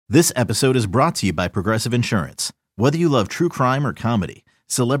This episode is brought to you by Progressive Insurance. Whether you love true crime or comedy,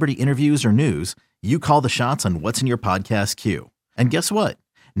 celebrity interviews or news, you call the shots on what's in your podcast queue. And guess what?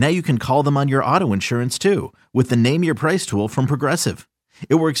 Now you can call them on your auto insurance too with the Name Your Price tool from Progressive.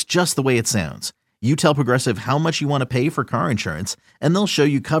 It works just the way it sounds. You tell Progressive how much you want to pay for car insurance, and they'll show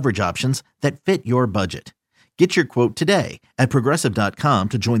you coverage options that fit your budget. Get your quote today at Progressive.com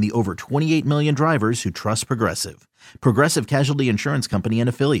to join the over 28 million drivers who trust Progressive. Progressive Casualty Insurance Company and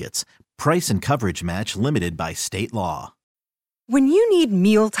Affiliates. Price and coverage match limited by state law. When you need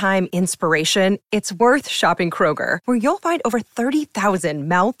mealtime inspiration, it's worth shopping Kroger, where you'll find over 30,000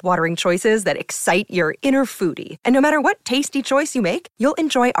 mouth-watering choices that excite your inner foodie. And no matter what tasty choice you make, you'll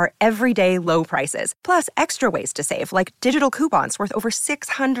enjoy our everyday low prices, plus extra ways to save, like digital coupons worth over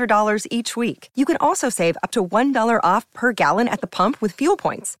 $600 each week. You can also save up to $1 off per gallon at the pump with fuel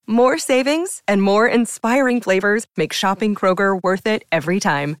points. More savings and more inspiring flavors make shopping Kroger worth it every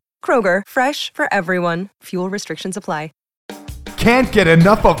time. Kroger, fresh for everyone. Fuel restrictions apply. Can't get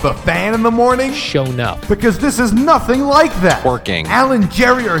enough of the Fan in the morning? Shown up. Because this is nothing like that. Working. Al and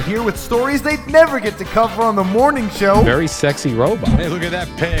Jerry are here with stories they'd never get to cover on the morning show. Very sexy robot. Hey, look at that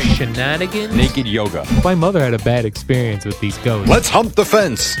pig. Shenanigans. Naked yoga. My mother had a bad experience with these ghosts. Let's hump the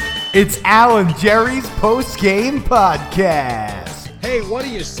fence. It's Al and Jerry's post-game podcast. Hey, what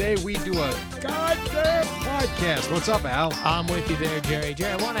do you say we do a goddamn podcast? What's up, Al? I'm with you there, Jerry.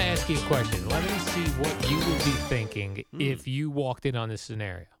 Jerry, I want to ask you a question. Let me see what you would be thinking if you walked in on this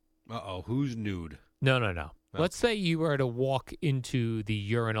scenario. Uh-oh, who's nude? No. Let's say you were to walk into the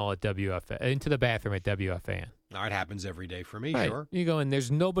urinal at into the bathroom at WFAN. Now, it happens every day for me, Right. sure. You go in, there's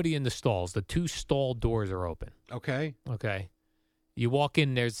nobody in the stalls. The two stall doors are open. Okay. You walk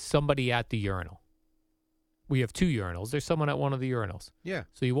in, there's somebody at the urinal. We have two urinals. There's someone at one of the urinals. Yeah.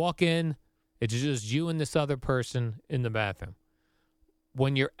 So you walk in, it's just you and this other person in the bathroom.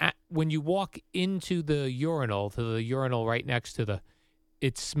 When you walk into the urinal, to the urinal right next to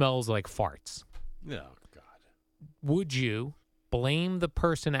it smells like farts. Oh, God. Would you blame the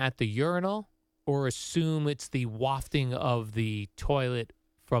person at the urinal or assume it's the wafting of the toilet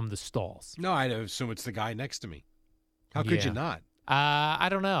from the stalls? No, I'd assume it's the guy next to me. How could you not? I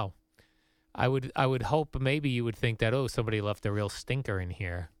don't know. I would hope maybe you would think that, somebody left a real stinker in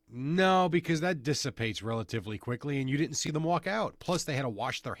here. No, because that dissipates relatively quickly, and you didn't see them walk out. Plus, they had to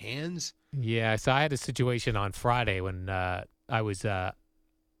wash their hands. Yeah, so I had a situation on Friday when I was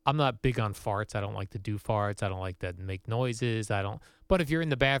I'm not big on farts. I don't like to do farts. I don't like to make noises. But if you're in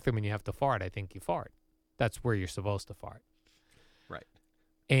the bathroom and you have to fart, I think you fart. That's where you're supposed to fart. Right.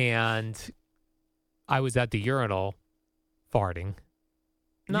 And I was at the urinal farting.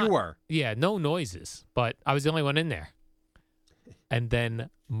 You were? Yeah, no noises, but I was the only one in there. And then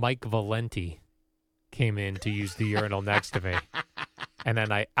Mike Valenti came in to use the urinal next to me. And then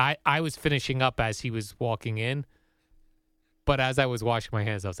I was finishing up as he was walking in. But as I was washing my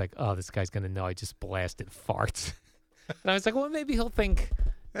hands, I was like, oh, this guy's going to know I just blasted farts. And I was like, well, maybe he'll think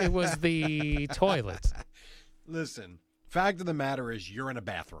it was the toilets. Listen, fact of the matter is you're in a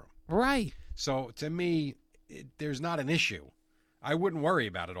bathroom. Right. So to me, there's not an issue. I wouldn't worry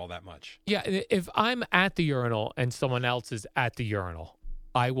about it all that much. Yeah, if I'm at the urinal and someone else is at the urinal,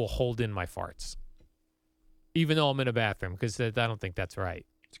 I will hold in my farts, even though I'm in a bathroom, because I don't think that's right.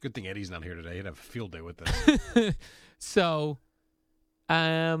 It's a good thing Eddie's not here today. He'd have a field day with this. So,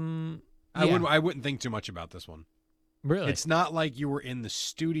 I wouldn't think too much about this one. Really? It's not like you were in the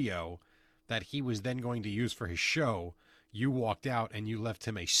studio that he was then going to use for his show. You walked out and you left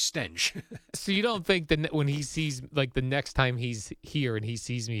him a stench. So you don't think that when he sees, like, the next time he's here and he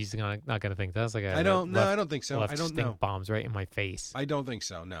sees me, he's not going to think that's like I don't think so. Left I don't stink know. bombs right in my face. I don't think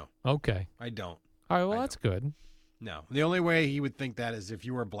so. No. Okay. I don't. All right. Well, that's good. No. The only way he would think that is if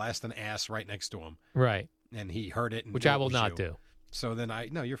you were blasting ass right next to him. Right. And he heard it. And which knew I it will was not you. do. So then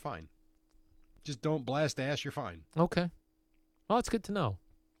no, you're fine. Just don't blast ass. You're fine. Okay. Well, that's good to know.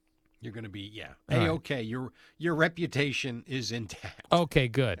 You're going to be, yeah. All right. Okay. Your reputation is intact. Okay,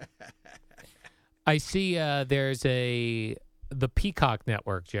 good. I see there's the Peacock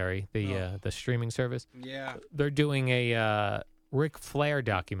Network, Jerry, the streaming service. Yeah. They're doing a Ric Flair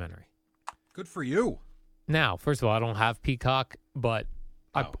documentary. Good for you. Now, first of all, I don't have Peacock, but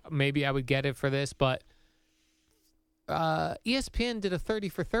maybe I would get it for this. But ESPN did a 30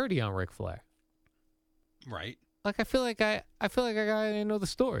 for 30 on Ric Flair. Right. Like I feel like I gotta know the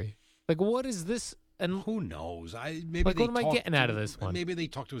story. Like, what is this? And who knows? what am I getting out of this one? Maybe they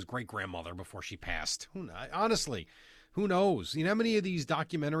talked to his great grandmother before she passed. Honestly, who knows? You know how many of these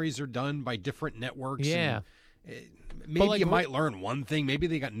documentaries are done by different networks? Yeah. Maybe you might learn one thing. Maybe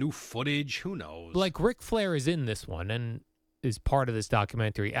they got new footage. Who knows? Like Ric Flair is in this one, and is part of this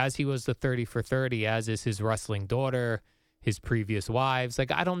documentary, as he was the 30 for 30, as is his wrestling daughter, his previous wives.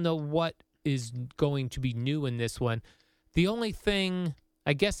 Like, I don't know what is going to be new in this one. The only thing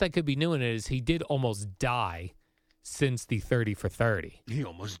I guess that could be new in it is he did almost die since the 30 for 30. He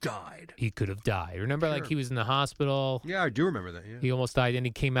almost died. He could have died. Remember, Sure. like, he was in the hospital. Yeah, I do remember that. Yeah. He almost died, and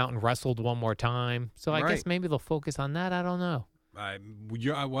he came out and wrestled one more time. So I Right. guess maybe they'll focus on that. I don't know.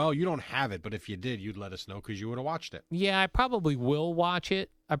 Well, you don't have it, but if you did, you'd let us know because you would have watched it. Yeah, I probably will watch it.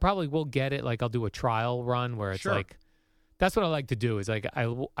 I probably will get it. Like, I'll do a trial run where it's Sure. like, that's what I like to do is like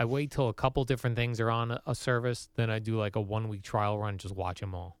I wait till a couple different things are on a service, then I do like a 1 week trial run, just watch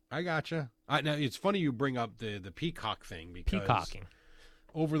them all. I gotcha. Now it's funny you bring up the Peacock thing because Peacocking.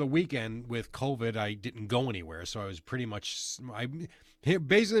 over the weekend with COVID, I didn't go anywhere, so I was pretty much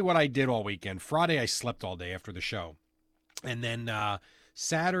basically what I did all weekend. Friday, I slept all day after the show, and then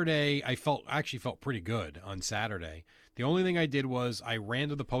Saturday, I actually felt pretty good on Saturday. The only thing I did was I ran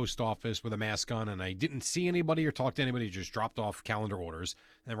to the post office with a mask on, and I didn't see anybody or talk to anybody. Just dropped off calendar orders,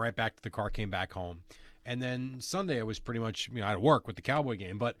 and then right back to the car, came back home. And then Sunday, I was pretty much, I had to work with the Cowboy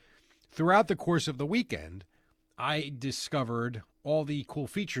game. But throughout the course of the weekend, I discovered all the cool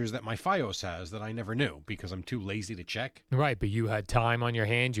features that my Fios has that I never knew because I'm too lazy to check. Right, but you had time on your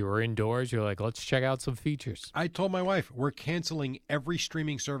hands. You were indoors. You're like, let's check out some features. I told my wife, we're canceling every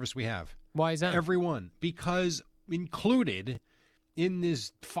streaming service we have. Why is that? Everyone. Because included in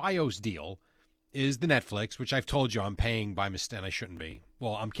this Fios deal is the Netflix, which I've told you I'm paying by mistake. I shouldn't be.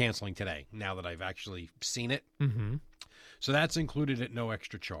 Well, I'm canceling today now that I've actually seen it. Mm-hmm. So that's included at no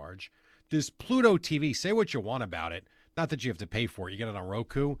extra charge. This Pluto TV, say what you want about it. Not that you have to pay for it. You get it on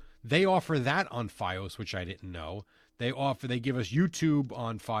Roku. They offer that on Fios, which I didn't know. They give us YouTube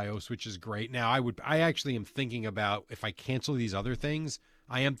on Fios, which is great. Now, I actually am thinking about, if I cancel these other things,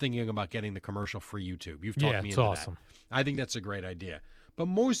 I am thinking about getting the commercial-free YouTube. You've talked me it's into awesome. that. I think that's a great idea. But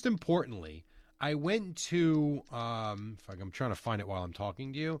most importantly, I went to, I'm trying to find it while I'm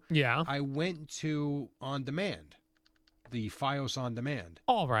talking to you. Yeah. I went to On Demand, the Fios On Demand.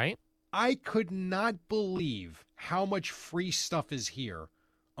 All right. I could not believe how much free stuff is here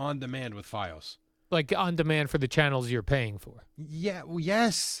on demand with Fios. Like on demand for the channels you're paying for. Yeah, well,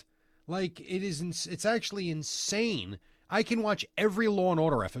 yes. Like it's actually insane. I can watch every Law and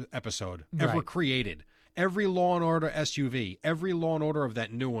Order episode ever Right. created. Every Law and Order SUV, every Law and Order of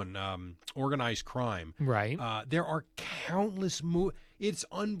that new one, Organized Crime. Right. There are countless It's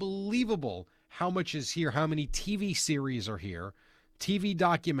unbelievable how much is here, how many TV series are here, TV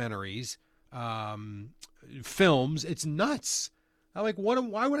documentaries, films. It's nuts. I'm like,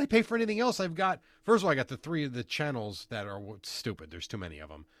 why would I pay for anything else? First of all, I got the 3 of the channels that are stupid. There's too many of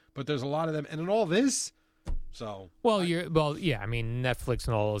them, but there's a lot of them. And in all this, so. Yeah, I mean, Netflix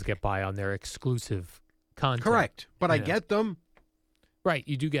and all those get by on their exclusive content. Correct. But I Yeah. get them. Right,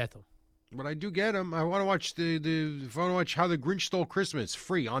 you do get them. But I do get them. I want to watch if I want to watch How the Grinch Stole Christmas,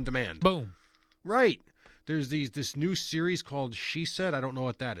 free on demand. Boom. Right. There's this new series called She Said. I don't know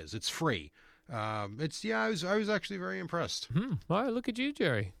what that is. It's free. I was actually very impressed. All right, look at you,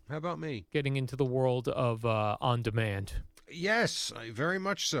 Jerry, How about me? getting into the world of on demand. Yes, very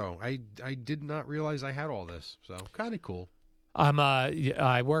much so. I did not realize I had all this. So kind of cool.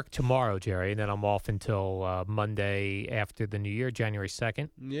 I work tomorrow, Jerry, and then I'm off until Monday after the New Year, January 2nd.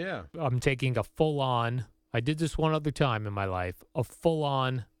 Yeah. I'm taking a full-on, I did this one other time in my life, a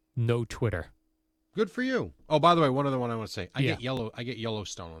full-on no Twitter. Good for you. Oh, by the way, one other one I want to say. I Yeah. get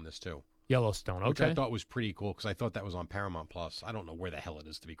Yellowstone on this too. Yellowstone, Which okay. I thought was pretty cool because I thought that was on Paramount Plus. I don't know where the hell it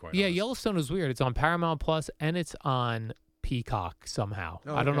is, to be quite Yeah, honest. Yellowstone is weird. It's on Paramount Plus and it's on Peacock somehow.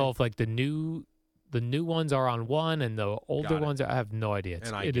 Oh, I don't okay. know if like the new ones are on one and the older Got it. ones I have no idea.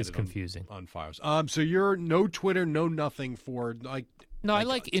 And I It get is it confusing. on Fios. So you're no Twitter, no nothing for like. No, I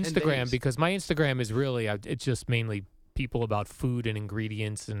like 10 Instagram days. because my Instagram is really it's just mainly people about food and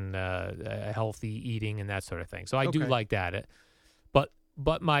ingredients and healthy eating and that sort of thing. So I do Okay. like that.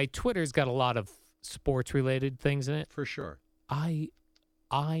 But my Twitter's got a lot of sports related things in it. For sure. I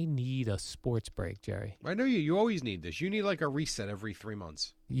need a sports break, Jerry. I know you always need this. You need like a reset every 3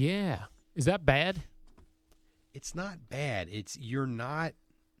 months. Yeah. Is that bad? It's not bad. You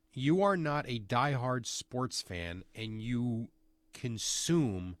are not a diehard sports fan, and you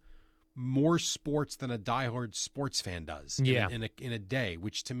consume more sports than a diehard sports fan does. Yeah. in a day,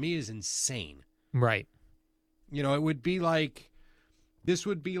 which to me is insane. Right. You know, this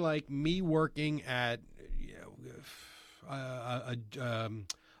would be like me working at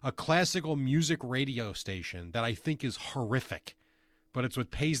a classical music radio station that I think is horrific, but it's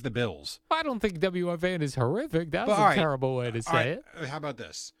what pays the bills. I don't think WFAN is horrific. That's But, a all right. terrible way to All say right, it. How about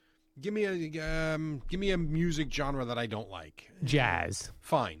this? Give me a music genre that I don't like. Jazz.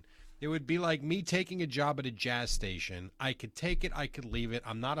 Fine. It would be like me taking a job at a jazz station. I could take it, I could leave it.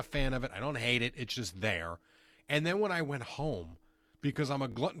 I'm not a fan of it. I don't hate it. It's just there. And then when I went home, because I'm a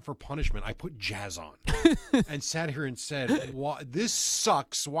glutton for punishment, I put jazz on and sat here and said, this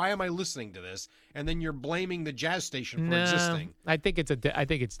sucks. Why am I listening to this? And then you're blaming the jazz station for existing. I think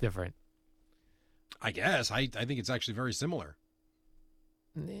it's different. I guess. I think it's actually very similar.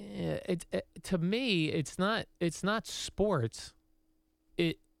 To me, it's not sports.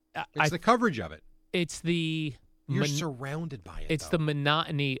 It's the coverage of it. It's the You're surrounded by it. It's though. the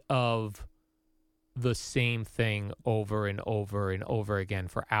monotony of the same thing over and over and over again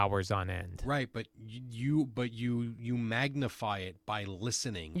for hours on end. Right, but you magnify it by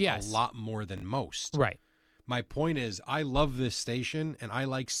listening Yes. a lot more than most. Right. My point is, I love this station and I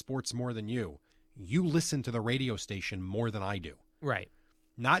like sports more than you. You listen to the radio station more than I do. Right.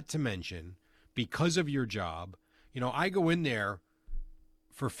 Not to mention, because of your job, I go in there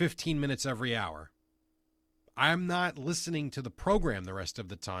for 15 minutes every hour. I'm not listening to the program the rest of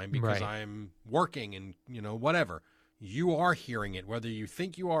the time because Right. I'm working and, whatever. You are hearing it, whether you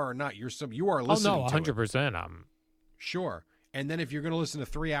think you are or not. You are listening Oh, no, to it. 100%. Sure. And then if you're going to listen to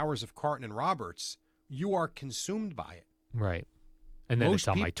 3 hours of Carton and Roberts, you are consumed by it. Right. And then Most it's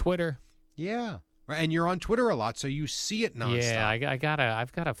on my Twitter. Yeah. And you're on Twitter a lot, so you see it nonstop. Yeah,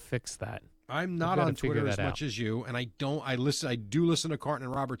 I've gotta fix that. I'm not gotta on figure Twitter that as much out. as you, and I do listen to Carton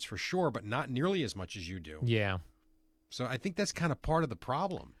and Roberts for sure, but not nearly as much as you do. Yeah. So I think that's kind of part of the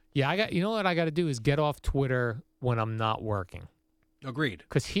problem. Yeah, you know what I got to do is get off Twitter when I'm not working. Agreed.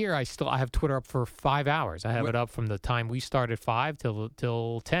 Because here I have Twitter up for 5 hours. I have it up from the time we start at 5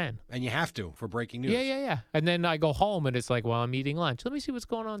 till 10. And you have to for breaking news. Yeah. And then I go home and it's like, well, I'm eating lunch. Let me see what's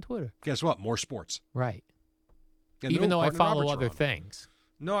going on Twitter. Guess what? More sports. Right. And Even no, though I Carton and follow Roberts are other on. things.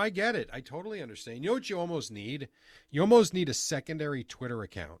 No, I get it. I totally understand. You know what you almost need? You almost need a secondary Twitter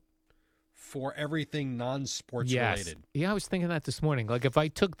account for everything non-sports related. Yeah, I was thinking that this morning. Like if I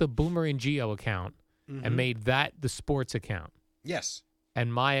took the Boomer and Geo account and made that the sports account Yes.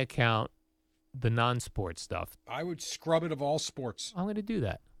 and my account the non-sports stuff, I would scrub it of all sports. I'm going to do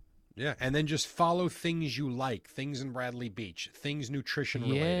that. Yeah. And then just follow things you like, things in Bradley Beach, things nutrition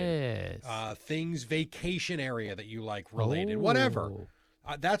related, Yes. things vacation area that you like related, whatever.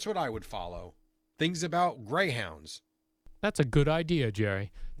 Oh, That's what I would follow. Things about greyhounds. That's a good idea,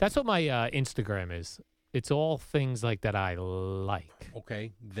 Jerry. That's what my Instagram is. It's all things like that I like.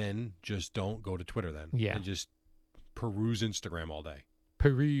 Okay, then just don't go to Twitter then. Yeah. And just peruse Instagram all day.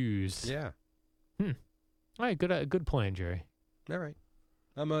 Peruse. Yeah. All right, good plan, Jerry. All right.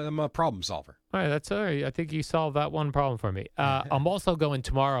 I'm a problem solver. All right, that's all right. I think you solved that one problem for me. I'm also going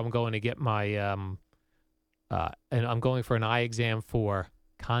tomorrow. I'm going to get my and I'm going for an eye exam for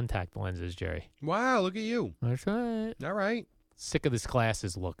contact lenses, Jerry. Wow, look at you. That's right. All right. Sick of this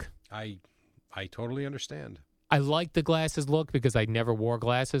glasses look. I totally understand. I like the glasses look because I never wore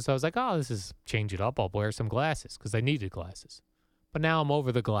glasses. So I was like, oh, this is change it up. I'll wear some glasses because I needed glasses. But now I'm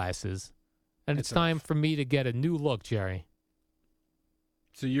over the glasses, and it's time for me to get a new look, Jerry.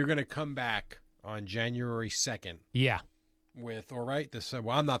 So you're going to come back on January 2nd Yeah. with, all right,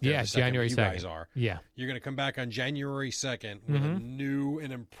 I'm not there. Yeah, the second, January but 2nd. You guys are. Yeah. You're going to come back on January 2nd with a new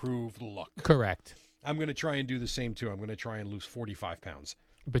and improved look. Correct. I'm going to try and do the same, too. I'm going to try and lose 45 pounds.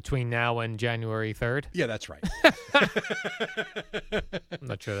 Between now and January 3rd? Yeah, that's right. I'm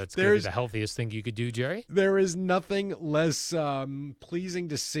not sure that's going to be the healthiest thing you could do, Jerry. There is nothing less pleasing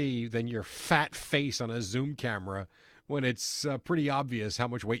to see than your fat face on a Zoom camera when it's pretty obvious how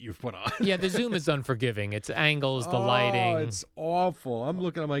much weight you've put on. Yeah, the Zoom is unforgiving. It's angles, the lighting. It's awful. I'm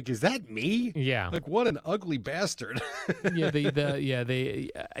like, is that me? Yeah. Like, what an ugly bastard. You have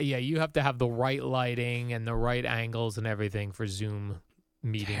to have the right lighting and the right angles and everything for Zoom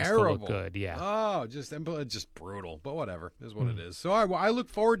meetings to look good. Yeah. Oh, just brutal. But whatever, is what it is. So I look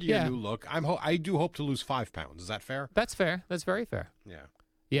forward to your new look. I do hope to lose 5 pounds. Is that fair? That's fair. That's very fair. Yeah.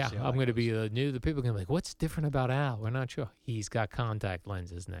 Yeah, See how I'm that going to goes. be the people are going to be like, what's different about Al? We're not sure. He's got contact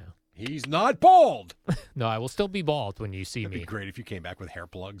lenses now. He's not bald. No, I will still be bald when you see It'd me. be great if you came back with hair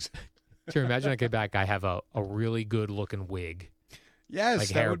plugs. Sure, imagine I get back, I have a really good looking wig. Yes, Like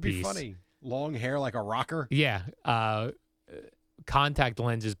that would be hairpiece. funny. Long hair like a rocker. Yeah, contact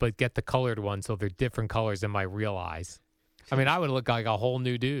lenses, but get the colored ones so they're different colors than my real eyes. I mean, I would look like a whole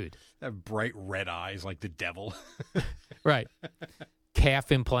new dude. Have bright red eyes like the devil. Right.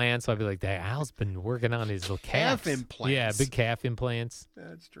 Calf implants. I'd be like, "Dang, Al's been working on his little Calf calves." implants. Yeah, big calf implants.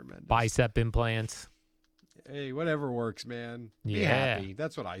 That's tremendous. Bicep implants. Hey, whatever works, man. Be Yeah. happy.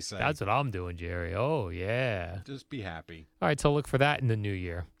 That's what I say. That's what I'm doing, Jerry. Oh, yeah. Just be happy. All right, so look for that in the new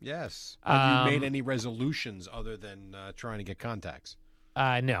year. Yes. Have you made Um, any resolutions other than trying to get contacts?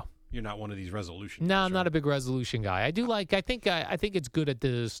 No. You're not one of these resolution. No, guys, I'm not right? a big resolution guy. I think it's good at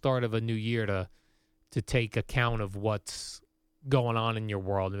the start of a new year to take account of what's going on in your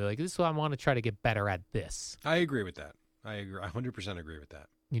world and be like, this is what I want to try to get better at this. I agree with that. I agree. I 100% agree with that.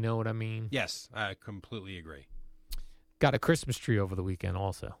 You know what I mean? Yes, I completely agree. Got a Christmas tree over the weekend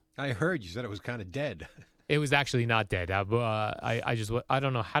also. I heard you said it was kind of dead. It was actually not dead. I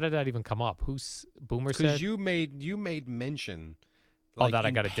don't know. How did that even come up? Boomer said? Because you made mention. Oh, Like that I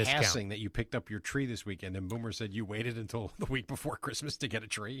in got a discount. passing that you picked up your tree this weekend, and Boomer said you waited until the week before Christmas to get a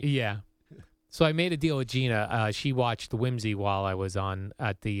tree. Yeah. So I made a deal with Gina. She watched Whimsy while I was on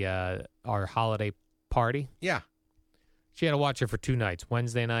at the our holiday party. Yeah. She had to watch it for 2 nights,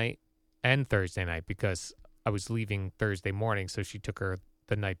 Wednesday night and Thursday night, because I was leaving Thursday morning, so she took her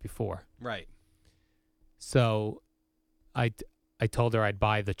the night before. Right. So I told her I'd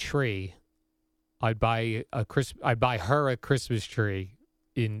buy the tree. I'd buy her a Christmas tree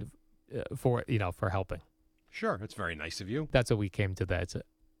for helping. Sure. That's very nice of you. That's what we came to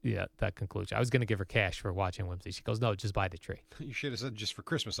that conclusion. I was going to give her cash for watching Whimsy. She goes, "No, just buy the tree." You should have said just for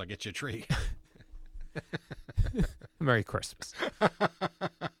Christmas I'll get you a tree. Merry Christmas.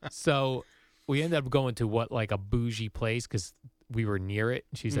 So we ended up going to like a bougie place because we were near it.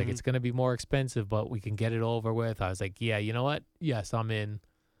 She's like, it's going to be more expensive, but we can get it over with. I was like, yeah, you know what? Yes, I'm in.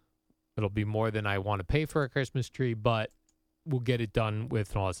 It'll be more than I want to pay for a Christmas tree, but we'll get it done with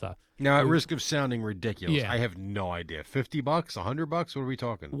and all that stuff. Now, at risk of sounding ridiculous, Yeah. I have no idea. $50, $100? What are we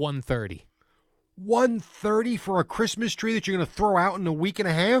talking? $130. $130 for a Christmas tree that you're going to throw out in a week and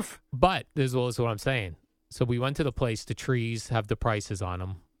a half? But this is also what I'm saying. So we went to the place. The trees have the prices on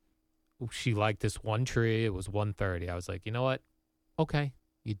them. She liked this one tree. It was $130. I was like, you know what? Okay,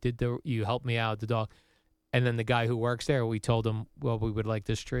 you helped me out, the dog. And then the guy who works there, we told him, well, we would like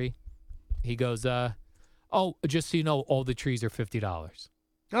this tree. He goes, oh, just so you know, all the trees are $50.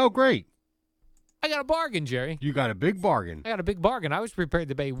 Oh, great. I got a bargain, Jerry. You got a big bargain. I got a big bargain. I was prepared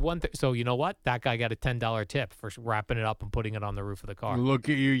to pay So you know what? That guy got a $10 tip for wrapping it up and putting it on the roof of the car. Look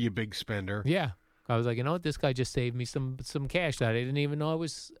at you, you big spender. Yeah. I was like, you know what? This guy just saved me some cash that I didn't even know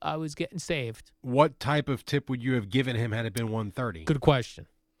I was getting saved. What type of tip would you have given him had it been $130? Good question.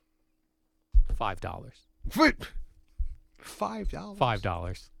 $5. $5.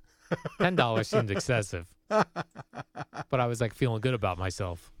 $5. $10 seemed excessive. But I was like feeling good about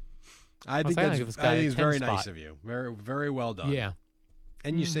myself. I think saying, this guy it's a very 10 nice spot. of you. Very, very well done. Yeah.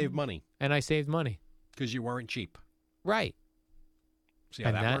 And you saved money And I saved money. because you weren't cheap. Right. See how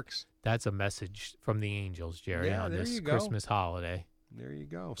And that works? That's a message from the angels, Jerry, Yeah, on there this you go. Christmas holiday. There you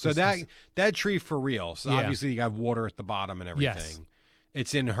go. So Christmas. that tree for real. So Yeah. obviously you got water at the bottom and everything. Yes.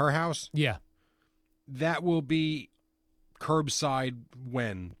 It's in her house. Yeah. That will be curbside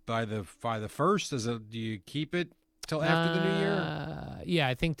when? By the first? Do you keep it till after the new year? Yeah,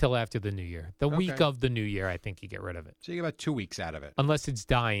 I think till after the new year. The week Okay. of the new year, I think you get rid of it. So you get about 2 weeks out of it. Unless it's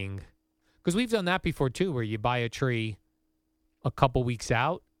dying. Because we've done that before, too, where you buy a tree a couple weeks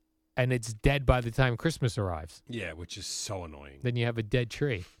out and it's dead by the time Christmas arrives. Yeah, which is so annoying. Then you have a dead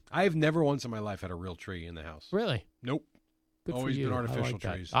tree. I've never once in my life had a real tree in the house. Really? Nope. Good Always for you. been I artificial like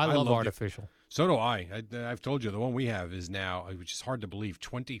that. trees. I love the- artificial. So do I. I've told you, the one we have is now, which is hard to believe,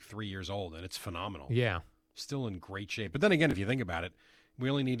 23 years old, and it's phenomenal. Yeah. Still in great shape. But then again, if you think about it, we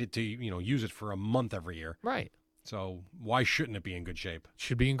only needed to, use it for a month every year. Right. So why shouldn't it be in good shape?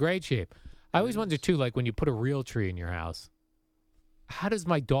 Should be in great shape. I always wonder, too, like when you put a real tree in your house, how does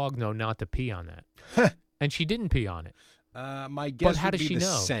my dog know not to pee on that? And she didn't pee on it. My guess how would does be she the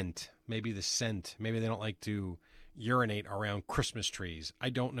know? scent. Maybe the scent. Maybe they don't like to urinate around Christmas trees. I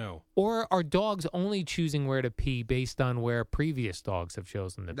don't know. Or are dogs only choosing where to pee based on where previous dogs have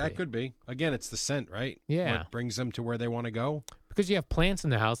chosen to pee? That could be. Again, it's the scent, right? Yeah. What brings them to where they want to go. Because you have plants in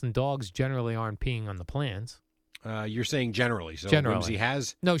the house, and dogs generally aren't peeing on the plants. You're saying generally. So Generally. Whimsy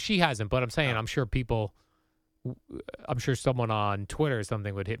has. No, she hasn't, but I'm saying Oh. I'm sure someone on Twitter or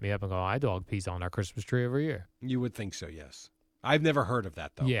something would hit me up and go, my dog pees on our Christmas tree every year. You would think so, yes. I've never heard of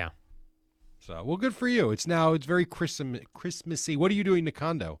that, though. Yeah. So, well, good for you. It's very Christmassy. What are you doing in the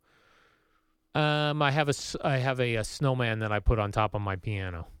condo? I have a snowman that I put on top of my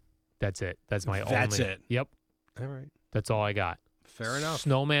piano. That's it. That's my only. That's it. Yep. All right. That's all I got. Fair enough.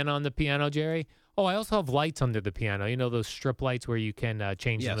 Snowman on the piano, Jerry. Oh, I also have lights under the piano. You know those strip lights where you can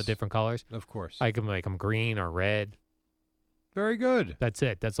change them to Yes. different colors? Of course. I can make them green or red. Very good. That's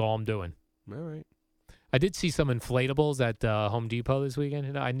it. That's all I'm doing. All right. I did see some inflatables at Home Depot this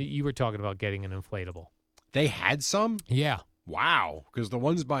weekend. You were talking about getting an inflatable. They had some? Yeah. Wow. Because the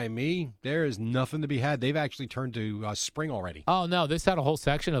ones by me, there is nothing to be had. They've actually turned to spring already. Oh, no, this had a whole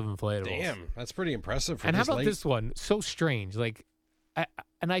section of inflatables. Damn, that's pretty impressive. For And how this about late. this one? So strange. Like,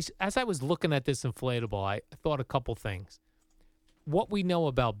 as I was looking at this inflatable, I thought a couple things. What we know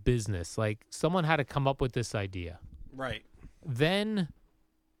about business, like someone had to come up with this idea. Right. Then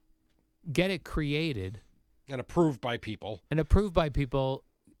get it created. And approved by people. And approved by people,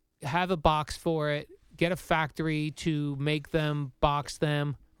 have a box for it, get a factory to make them, box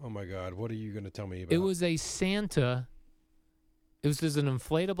them. Oh, my God. What are you going to tell me about? It was a Santa. It was just an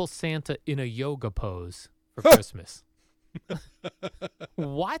inflatable Santa in a yoga pose for Christmas.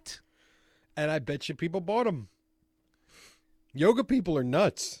 What? And I bet you people bought them. Yoga people are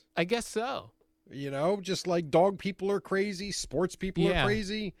nuts. I guess so. You know, just like dog people are crazy, sports people Yeah. are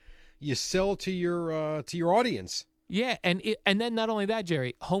crazy. You sell to your audience. Yeah, and then not only that,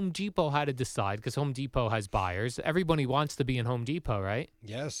 Jerry, Home Depot had to decide because Home Depot has buyers. Everybody wants to be in Home Depot, right?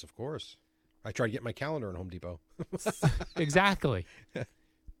 Yes, of course. I tried to get my calendar in Home Depot. Exactly.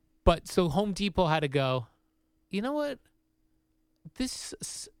 But so Home Depot had to go, you know what? This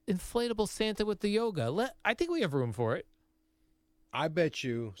inflatable Santa with the yoga, I think we have room for it. I bet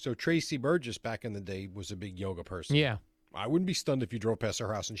you. So Tracy Burgess back in the day was a big yoga person. Yeah. I wouldn't be stunned if you drove past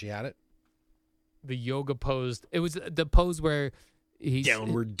her house and she had it. The yoga pose. It was the pose where he's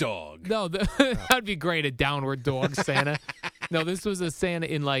Downward dog. No, that'd be great. A downward dog Santa. No, this was a Santa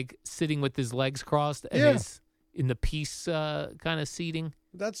in like sitting with his legs crossed and Yeah. his in the peace kind of seating.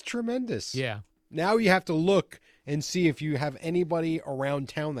 That's tremendous. Yeah. Now you have to look and see if you have anybody around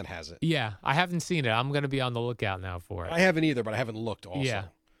town that has it. Yeah. I haven't seen it. I'm going to be on the lookout now for it. I haven't either, but I haven't looked also. Yeah.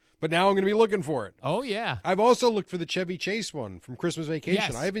 But now I'm going to be looking for it. Oh, yeah. I've also looked for the Chevy Chase one from Christmas Vacation.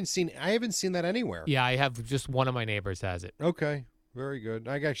 Yes. I haven't seen that anywhere. Yeah, I have just one of my neighbors has it. Okay. Very good.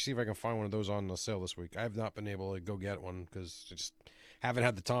 I got to see if I can find one of those on the sale this week. I have not been able to go get one because I just haven't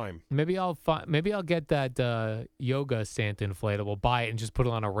had the time. Maybe I'll get that yoga Santa inflatable, buy it, and just put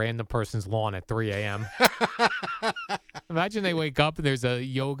it on a random person's lawn at 3 a.m. Imagine they wake up and there's a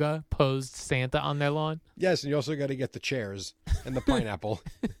yoga posed Santa on their lawn. Yes, and you also got to get the chairs and the pineapple.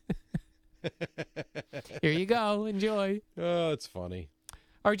 Here you go. Enjoy. Oh, it's funny.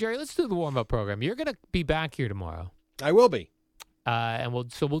 All right, Jerry, let's do the warm-up program. You're going to be back here tomorrow. I will be. And we'll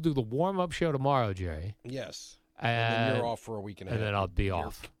do the warm-up show tomorrow, Jerry. Yes. And then you're off for a week and a half. And then I'll be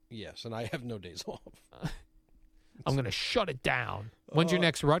off. Yes, and I have no days off. I'm going to shut it down. When's your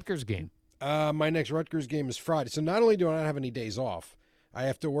next Rutgers game? My next Rutgers game is Friday. So not only do I not have any days off, I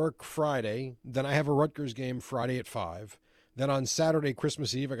have to work Friday. Then I have a Rutgers game Friday at 5. Then on Saturday,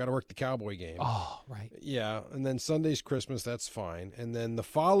 Christmas Eve, I got to work the Cowboy game. Oh, right. Yeah, and then Sunday's Christmas, that's fine. And then the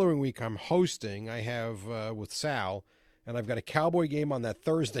following week, I'm hosting. I have with Sal, and I've got a Cowboy game on that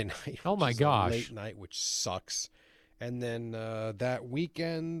Thursday night. Oh, my which is a gosh. late night, which sucks. And then that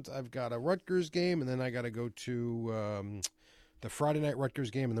weekend, I've got a Rutgers game, and then I got to go to the Friday night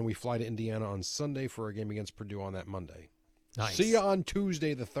Rutgers game, and then we fly to Indiana on Sunday for a game against Purdue on that Monday. Nice. See you on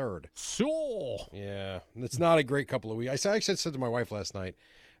Tuesday the 3rd. So. Yeah, it's not a great couple of weeks. I actually said to my wife last night,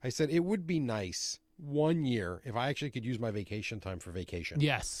 I said, it would be nice 1 year if I actually could use my vacation time for vacation.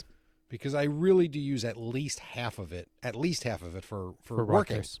 Yes. Because I really do use at least half of it for working.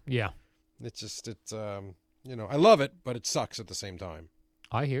 Rutgers. Yeah. It's I love it, but it sucks at the same time.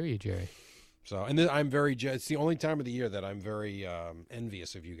 I hear you, Jerry. So, and then it's the only time of the year that I'm very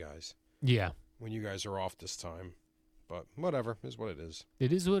envious of you guys. Yeah. When you guys are off this time. But whatever, is what it is.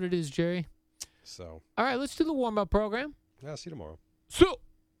 It is what it is, Jerry. So. All right, let's do the warm-up program. Yeah, see you tomorrow. So.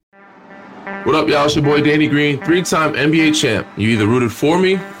 What up, y'all? It's your boy Danny Green, 3-time NBA champ. You either rooted for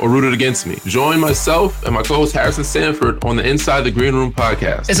me or rooted against me. Join myself and my co-host Harrison Sanford on the Inside the Green Room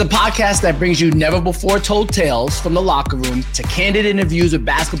podcast. It's a podcast that brings you never-before-told tales from the locker room to candid interviews with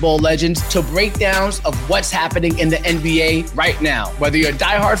basketball legends to breakdowns of what's happening in the NBA right now. Whether you're a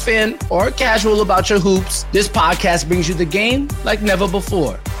diehard fan or casual about your hoops, this podcast brings you the game like never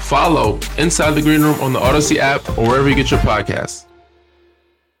before. Follow Inside the Green Room on the Odyssey app or wherever you get your podcasts.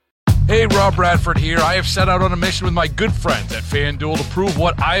 Hey, Rob Bradford here. I have set out on a mission with my good friends at FanDuel to prove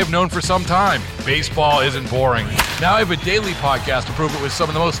what I have known for some time. Baseball isn't boring. Now I have a daily podcast to prove it with some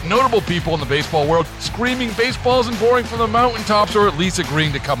of the most notable people in the baseball world, screaming baseball isn't boring from the mountaintops or at least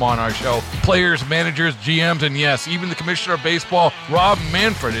agreeing to come on our show. Players, managers, GMs, and yes, even the commissioner of baseball, Rob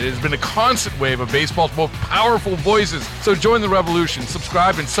Manfred. It has been a constant wave of baseball's most powerful voices. So join the revolution.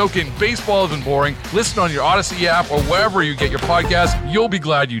 Subscribe and soak in Baseball Isn't Boring. Listen on your Odyssey app or wherever you get your podcasts. You'll be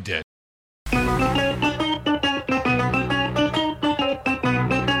glad you did.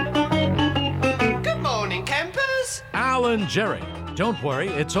 Good morning, campers. Al and Jerry, Don't worry,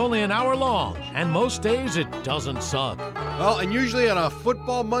 it's only an hour long, and most days it doesn't suck. Well, and usually on a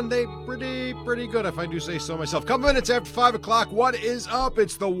football Monday, pretty good if I do say so myself. Couple minutes after 5 o'clock, what is up?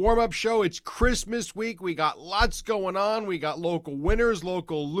 It's the warm-up show. It's Christmas week. We got lots going on. We got local winners,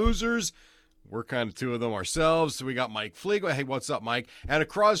 local losers. We're kind of two of them ourselves. So we got Mike Fleegel. Hey, what's up, Mike? And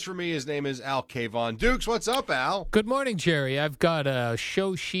across from me, his name is Al Kayvon Dukes. What's up, Al? Good morning, Jerry. I've got a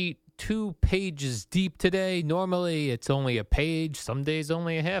show sheet 2 pages deep today. Normally, it's only a page. Some days,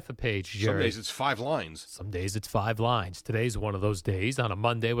 only a half a page, Jerry. Some days it's 5 lines. Some days it's 5 lines. Today's one of those days on a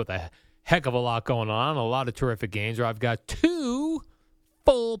Monday with a heck of a lot going on, a lot of terrific games where I've got 2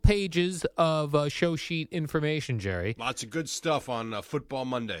 full pages of show sheet information, Jerry. Lots of good stuff on Football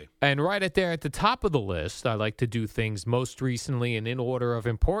Monday. And right at the top of the list, I like to do things most recently and in order of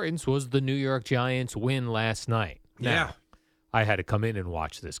importance, was the New York Giants win last night. Now, I had to come in and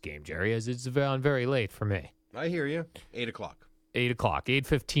watch this game, Jerry, as it's very late for me. I hear you. 8 o'clock. 8 o'clock,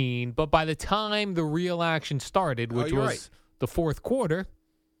 8:15. But by the time the real action started, which was the fourth quarter,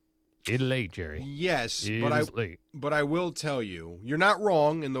 it's late, Jerry. Yes, late. But I will tell you, you're not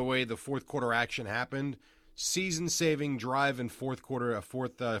wrong in the way the fourth quarter action happened. Season-saving drive in fourth quarter, a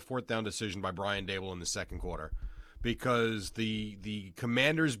fourth down decision by Brian Dable in the second quarter, because the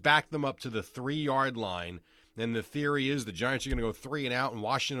Commanders backed them up to the 3-yard line. And the theory is the Giants are going to go 3 and out, and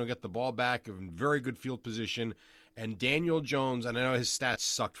Washington will get the ball back in very good field position. And Daniel Jones, and I know his stats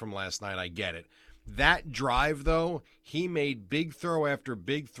sucked from last night, I get it. That drive, though, he made big throw after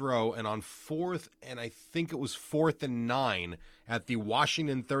big throw, and on 4th, and I think it was 4th and 9 at the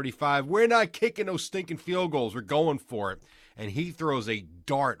Washington 35, we're not kicking no stinking field goals. We're going for it. And he throws a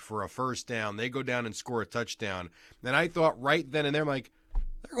dart for a first down. They go down and score a touchdown. And I thought right then and there, I'm like,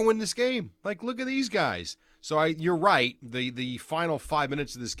 they're going to win this game. Like, look at these guys. So you're right. The final 5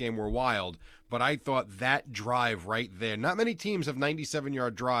 minutes of this game were wild, but I thought that drive right there. Not many teams have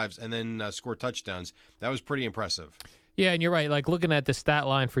 97-yard drives and then score touchdowns. That was pretty impressive. Yeah, and you're right. Like looking at the stat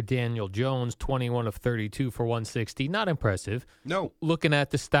line for Daniel Jones, 21 of 32 for 160, not impressive. No. Looking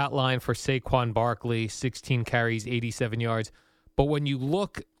at the stat line for Saquon Barkley, 16 carries, 87 yards. But when you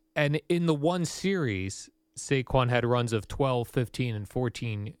look, and in the one series, Saquon had runs of 12, 15, and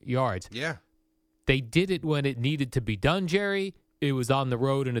 14 yards. Yeah. They did it when it needed to be done, Jerry. It was on the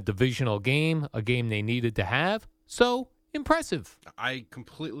road in a divisional game, a game they needed to have. So, impressive. I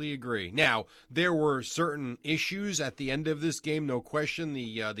completely agree. Now, there were certain issues at the end of this game, no question.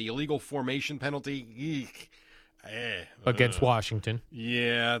 The illegal formation penalty against Washington.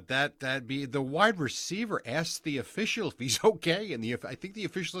 Yeah, that'd be the wide receiver asked the official if he's okay, and I think the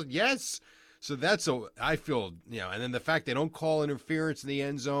official said yes. So I feel, and then the fact they don't call interference in the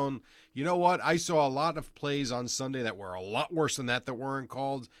end zone. You know what? I saw a lot of plays on Sunday that were a lot worse than that weren't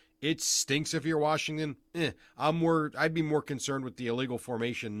called. It stinks if you're Washington. I'd be more concerned with the illegal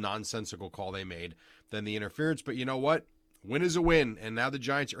formation nonsensical call they made than the interference. But you know what? Win is a win, and now the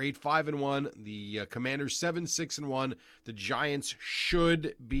Giants are 8-5-1. The Commanders 7-6-1. The Giants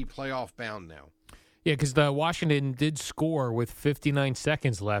should be playoff bound now. Yeah, because the Washington did score with 59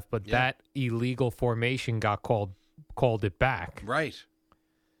 seconds left, but that illegal formation got called it back. Right.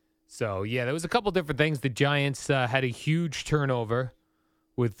 So, yeah, there was a couple different things. The Giants had a huge turnover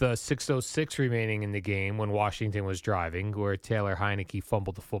with 6:06 remaining in the game when Washington was driving, where Taylor Heineke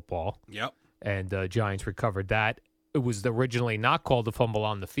fumbled the football. Yep. And Giants recovered that. It was originally not called a fumble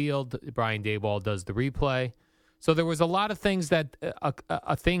on the field. Brian Daboll does the replay. So there was a lot of things that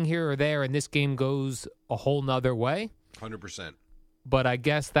a thing here or there, and this game goes a whole nother way. 100%. But I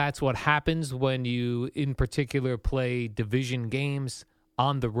guess that's what happens when you, in particular, play division games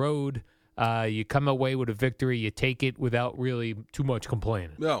on the road. You come away with a victory. You take it without really too much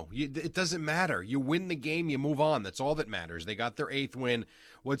complaining. No, it doesn't matter. You win the game, you move on. That's all that matters. They got their 8th win.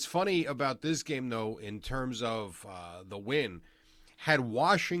 What's funny about this game, though, in terms of the win, had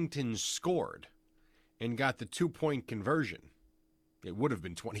Washington scored and got the 2-point conversion, it would have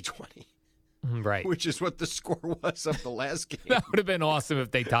been 2020. Right. Which is what the score was of the last game. That would have been awesome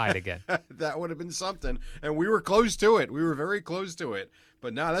if they tied again. That would have been something. And we were close to it. We were very close to it.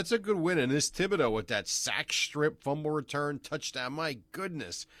 But now that's a good win. And this Thibodeau with that sack strip, fumble return, touchdown, my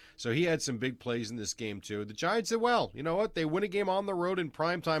goodness. So he had some big plays in this game, too. The Giants did well. You know what? They win a game on the road in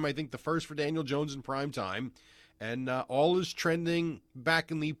primetime. I think the first for Daniel Jones in primetime. And all is trending back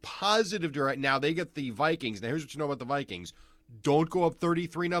in the positive direction. Now they get the Vikings. Now here's what you know about the Vikings. Don't go up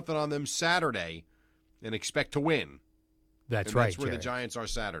 33-0 on them Saturday and expect to win. That's right, That's where Jerry. the Giants are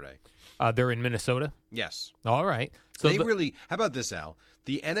Saturday. They're in Minnesota? Yes. All right. So how about this, Al?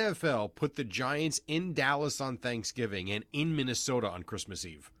 The NFL put the Giants in Dallas on Thanksgiving and in Minnesota on Christmas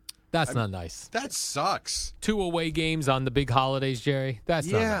Eve. That's not nice. That sucks. 2 away games on the big holidays, Jerry. That's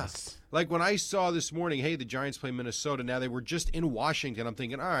not nice. Like when I saw this morning, hey, the Giants play Minnesota. Now they were just in Washington. I'm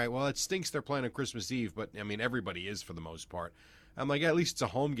thinking, all right, well, it stinks they're playing on Christmas Eve, but I mean, everybody is for the most part. I'm like, at least it's a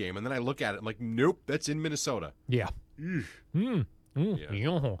home game. And then I look at it, I'm like, nope, that's in Minnesota. Yeah. Yeah.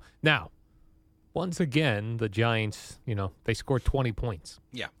 Now, once again, the Giants, they scored 20 points.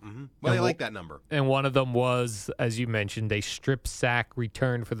 Yeah. Well, I like that number. And one of them was, as you mentioned, a strip sack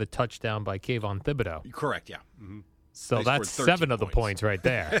return for the touchdown by Kayvon Thibodeau. Correct, yeah. Mm-hmm. So They that's scored 7 13 of the points right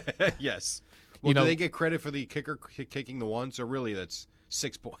there. Yes. Well, do they get credit for the kicker kicking the one? So really, that's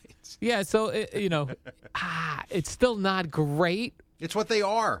 6 points. Yeah, so, it's still not great. It's what they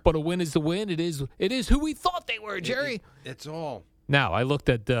are. But a win is a win. It is who we thought they were, Jerry. It's all. Now, I looked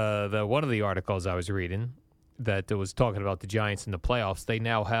at the one of the articles I was reading that was talking about the Giants in the playoffs. They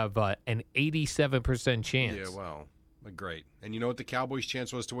now have an 87% chance. Yeah, well, great. And you know what the Cowboys'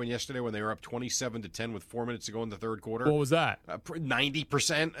 chance was to win yesterday when they were up 27-10 with 4 minutes to go in the third quarter? What was that?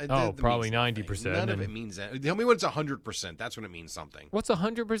 90%. Oh, probably 90%. None of it means that. Tell me when it's 100%. That's when it means something. What's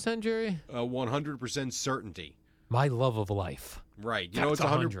 100%, Jerry? 100% certainty. My love of life. Right. You That's know, it's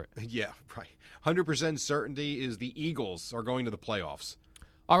 100. Yeah, right. 100% certainty is the Eagles are going to the playoffs.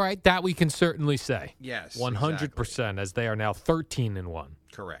 All right, that we can certainly say. Yes, 100%, exactly. as they are now 13-1.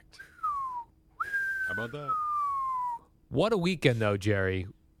 Correct. How about that? What a weekend, though, Jerry,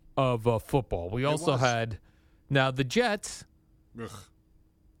 of football. We also had now the Jets. Ugh.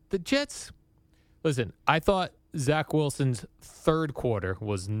 The Jets. Listen, I thought Zach Wilson's third quarter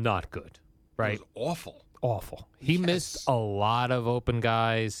was not good. Right? It was awful. Awful. He missed a lot of open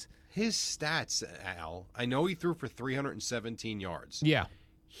guys. His stats, Al, I know he threw for 317 yards. Yeah.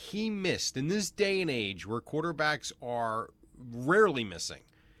 He missed, in this day and age where quarterbacks are rarely missing,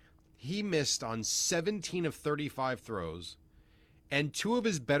 he missed on 17 of 35 throws, and 2 of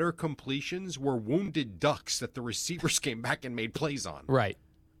his better completions were wounded ducks that the receivers came back and made plays on. Right.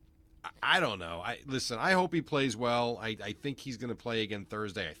 I don't know. Listen, I hope he plays well. I think he's going to play again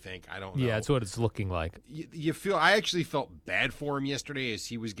Thursday, I don't know. Yeah, that's what it's looking like. You feel? I actually felt bad for him yesterday as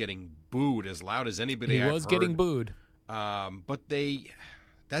he was getting booed as loud as anybody I've heard. Getting booed. But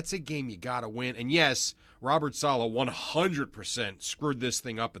that's a game you got to win. And yes, Robert Saleh 100% screwed this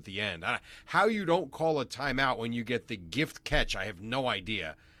thing up at the end. How you don't call a timeout when you get the gift catch, I have no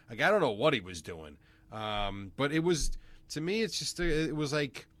idea. I don't know what he was doing. But it was, to me, it was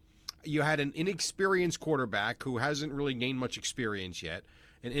like, you had an inexperienced quarterback who hasn't really gained much experience yet,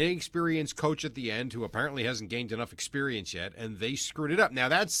 an inexperienced coach at the end who apparently hasn't gained enough experience yet, and they screwed it up. Now,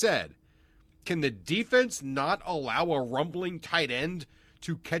 that said, can the defense not allow a rumbling tight end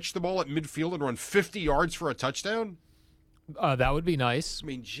to catch the ball at midfield and run 50 yards for a touchdown? That would be nice. I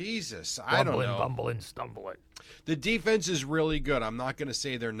mean, Jesus, I don't know. Bumbling, stumbling. The defense is really good. I'm not going to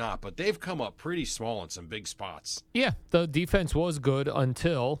say they're not, but they've come up pretty small in some big spots. Yeah, the defense was good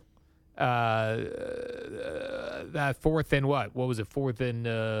until that 4th and what? What was it? 4th and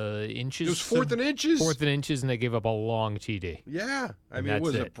inches? It was 4th and inches? 4th and inches, and they gave up a long TD. Yeah. I And mean, that's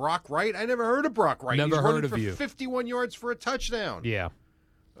was it. it Brock Wright? I never heard of Brock Wright. Never He's heard running of for you. 51 yards for a touchdown. Yeah.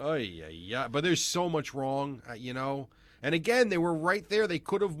 Oh, yeah. But there's so much wrong, And again, they were right there. They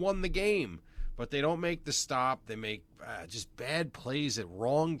could have won the game, but they don't make the stop. They make just bad plays at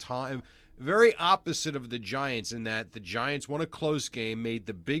wrong time. Very opposite of the Giants in that the Giants won a close game, made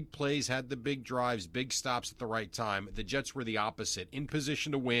the big plays, had the big drives, big stops at the right time. The Jets were the opposite, in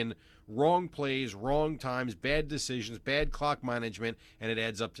position to win, wrong plays, wrong times, bad decisions, bad clock management, and it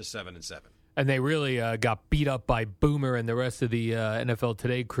adds up to 7-7. And they really got beat up by Boomer and the rest of the NFL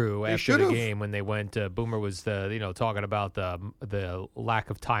Today crew after the game when they went. Boomer was talking about the lack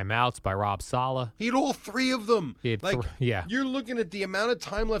of timeouts by Rob Saleh. He had all 3 of them. He had yeah. You're looking at the amount of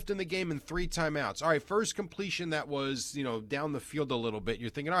time left in the game and 3 timeouts. All right, first completion that was down the field a little bit. You're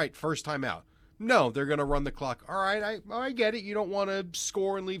thinking, all right, first timeout. No, they're going to run the clock. All right, I get it. You don't want to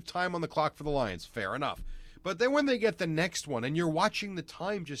score and leave time on the clock for the Lions. Fair enough. But then when they get the next one and you're watching the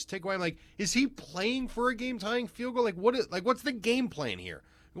time just tick away, I'm like, is he playing for a game-tying field goal? What's the game plan here?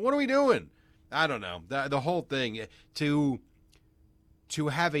 What are we doing? I don't know. The whole thing, to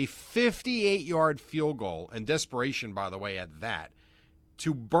have a 58-yard field goal, and desperation, by the way, at that,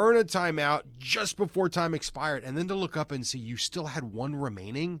 to burn a timeout just before time expired, and then to look up and see you still had 1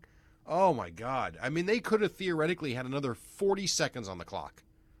 remaining? Oh, my God. I mean, they could have theoretically had another 40 seconds on the clock.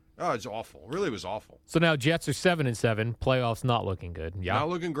 Oh, it's awful. It really was awful. So now Jets are 7-7. Playoffs not looking good. Yeah, not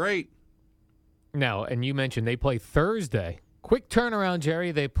looking great. Now, and you mentioned they play Thursday. Quick turnaround,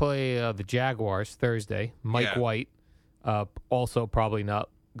 Jerry. They play the Jaguars Thursday. Mike White also probably not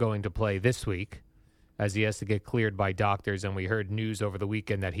going to play this week. as he has to get cleared by doctors. And we heard news over the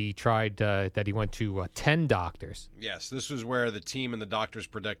weekend that he tried, that he went to 10 doctors. Yes, this was where the team and the doctors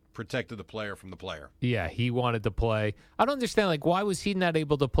protected the player from the player. Yeah, he wanted to play. I don't understand, like, why was he not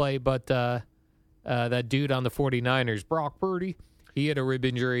able to play, but that dude on the 49ers, Brock Purdy, he had a rib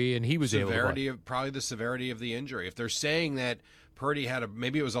injury, and he was able to play. Probably the severity of the injury. If they're saying that Purdy had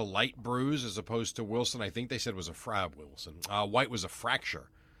maybe it was a light bruise as opposed to Wilson, I think they said was White was a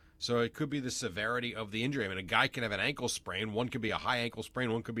fracture. So it could be the severity of the injury. I mean, a guy can have an ankle sprain. One could be a high ankle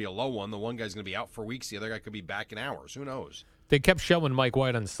sprain. One could be a low one. The one guy's going to be out for weeks. The other guy could be back in hours. Who knows? They kept showing Mike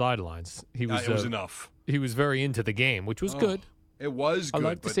White on the sidelines. It was enough. He was very into the game, which was good. It was good. I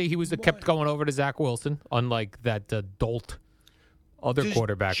like to say he kept going over to Zach Wilson, unlike that dolt other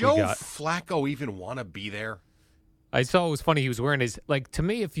quarterback we got. Joe Flacco even want to be there? I saw it was funny. He was wearing his, like, to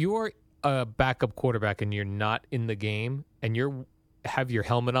me, if you're a backup quarterback and you're not in the game and have your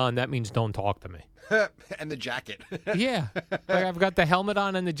helmet on, that means don't talk to me. And the jacket. Yeah. Like, I've got the helmet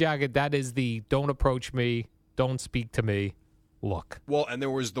on and the jacket. That is the don't approach me, don't speak to me look. Well, and there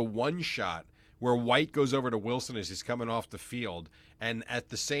was the one shot where White goes over to Wilson as he's coming off the field, and at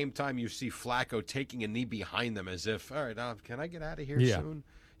the same time you see Flacco taking a knee behind them as if, all right, can I get out of here soon?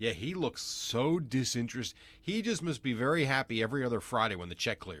 Yeah, he looks so disinterested. He just must be very happy every other Friday when the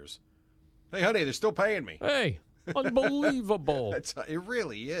check clears. Hey, honey, they're still paying me. Hey, unbelievable. It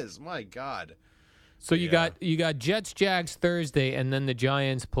really is. My God. So you got Jets, Jags Thursday, and then the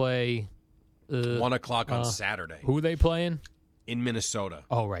Giants play 1 o'clock on Saturday. Who are they playing? In Minnesota.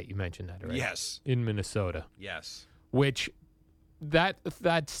 Oh, right. You mentioned that already. Yes. In Minnesota. Yes. Which that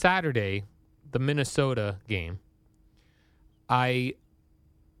Saturday, the Minnesota game, I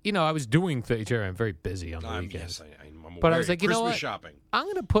was doing things. I'm very busy on the weekends. Yes, I'm but I was like, you know what? Shopping. I'm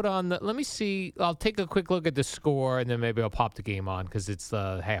going to put on let me see. I'll take a quick look at the score, and then maybe I'll pop the game on because it's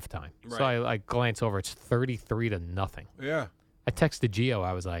halftime. Right. So I glance over. It's 33-0. Yeah. I texted Gio.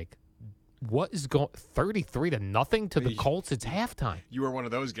 I was like, what is going 33-0 to the Colts? It's halftime. You were one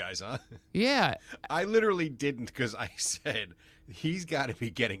of those guys, huh? Yeah. I literally didn't because I said he's got to be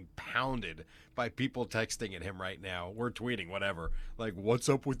getting pounded by people texting at him right now. We're tweeting, whatever. Like, what's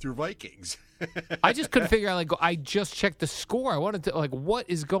up with your Vikings? I just couldn't figure out, like, I just checked the score. I wanted to, like, what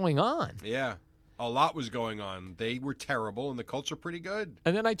is going on? Yeah. A lot was going on. They were terrible, and the Colts are pretty good.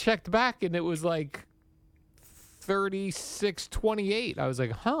 And then I checked back, and it was like 36-28. I was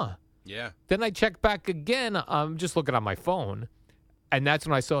like, huh. Yeah. Then I checked back again. I'm just looking on my phone, and that's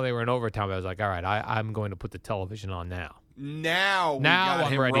when I saw they were in overtime. I was like, all right, I'm going to put the television on now. Now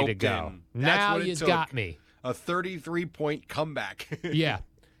I'm ready to go. Now you got me. A 33-point comeback. Yeah.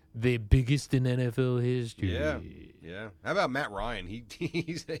 The biggest in NFL history. Yeah. How about Matt Ryan?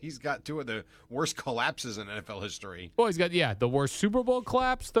 He's got two of the worst collapses in NFL history. Well, he's got the worst Super Bowl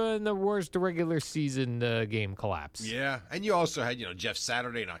collapse and the worst regular season game collapse. Yeah, and you also had Jeff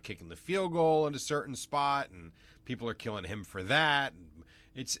Saturday not kicking the field goal in a certain spot, and people are killing him for that.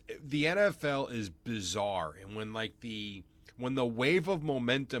 It's the NFL is bizarre, and when the wave of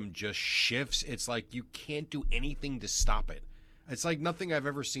momentum just shifts, it's like you can't do anything to stop it. It's like nothing I've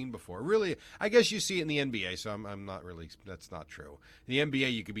ever seen before. Really, I guess you see it in the NBA, so I'm not really – that's not true. In the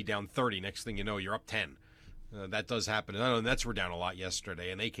NBA, you could be down 30. Next thing you know, you're up 10. That does happen. And I know the Nets were down a lot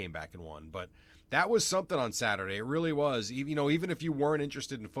yesterday, and they came back and won. But that was something on Saturday. It really was. Even if you weren't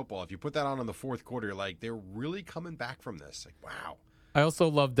interested in football, if you put that on in the fourth quarter, you're like, they're really coming back from this. Like, wow. I also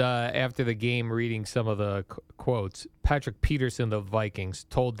loved after the game reading some of the quotes. Patrick Peterson, the Vikings,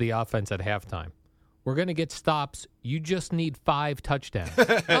 told the offense at halftime, we're going to get stops. You just need 5 touchdowns.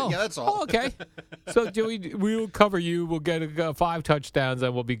 Yeah, that's all. Oh, okay. So we'll cover you. We'll get 5 touchdowns,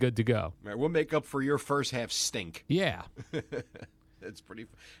 and we'll be good to go. Right, we'll make up for your first half stink. Yeah. It's pretty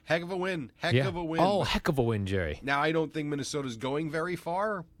heck of a win. Heck of a win. Oh, heck of a win, Jerry. Now, I don't think Minnesota's going very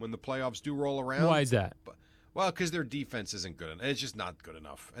far when the playoffs do roll around. Why is that? Well, because their defense isn't good enough. It's just not good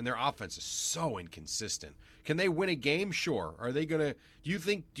enough. And their offense is so inconsistent. Can they win a game? Sure. Are they going to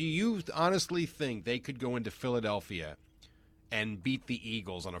 – do you honestly think they could go into Philadelphia and beat the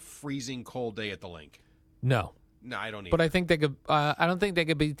Eagles on a freezing cold day at the Link? No. No, I don't either. But I think they could I don't think they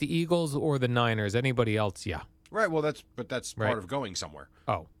could beat the Eagles or the Niners. Anybody else, yeah. Right. Well, that's part of going somewhere.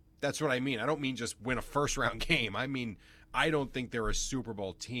 Oh. That's what I mean. I don't mean just win a first-round game. I mean – I don't think they're a Super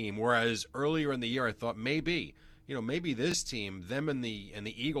Bowl team. Whereas earlier in the year, I thought maybe this team, them and the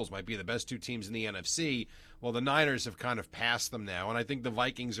Eagles might be the best 2 teams in the NFC. Well, the Niners have kind of passed them now, and I think the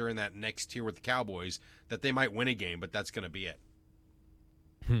Vikings are in that next tier with the Cowboys that they might win a game, but that's going to be it.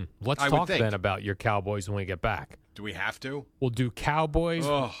 Let's talk then about your Cowboys when we get back. Do we have to? We'll do Cowboys.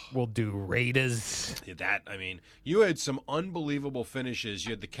 Ugh. We'll do Raiders. You had some unbelievable finishes.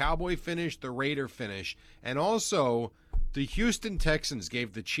 You had the Cowboy finish, the Raider finish, and also the Houston Texans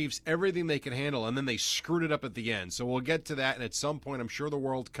gave the Chiefs everything they could handle, and then they screwed it up at the end. So we'll get to that, and at some point, I'm sure the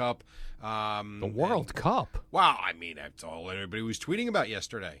World Cup. The World Cup? Wow, that's all everybody was tweeting about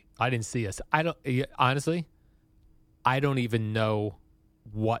yesterday. I didn't see us. Honestly, I don't even know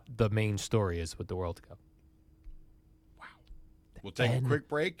what the main story is with the World Cup. We'll take a quick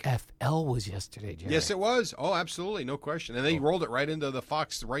break. FL was yesterday, Jerry. Yes, it was. Oh, absolutely. No question. And they rolled it right into the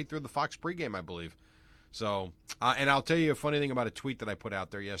Fox, right through the Fox pregame, I believe. So, and I'll tell you a funny thing about a tweet that I put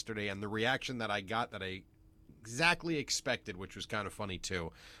out there yesterday and the reaction that I got that I exactly expected, which was kind of funny,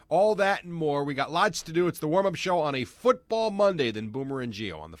 too. All that and more. We got lots to do. It's the warm-up show on a football Monday, then Boomer and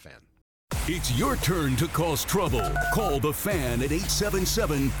Gio on The Fan. It's your turn to cause trouble. Call The Fan at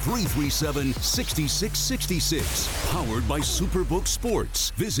 877-337-6666. Powered by Superbook Sports.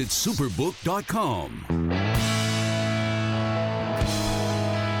 Visit superbook.com.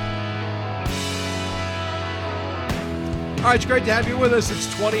 All right, it's great to have you with us.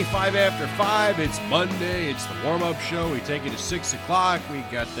 It's 25 after 5. It's Monday. It's the warm-up show. We take you to 6 o'clock. We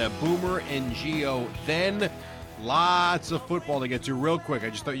got the Boomer and Gio then. Lots of football to get to real quick. I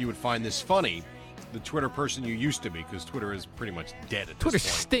just thought you would find this funny. The Twitter person you used to be, because Twitter is pretty much dead at Twitter this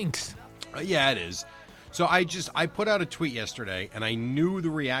point. stinks. Yeah, it is. So I put out a tweet yesterday, and I knew the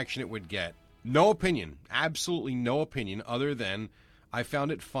reaction it would get. No opinion, absolutely no opinion, other than I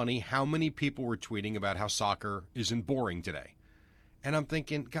found it funny how many people were tweeting about how soccer isn't boring today. And I'm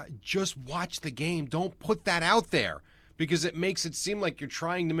thinking, God, just watch the game. Don't put that out there, because it makes it seem like you're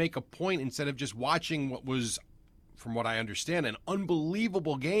trying to make a point instead of just watching what was, from what I understand, an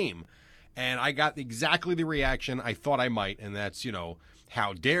unbelievable game. And I got exactly the reaction I thought I might, and that's,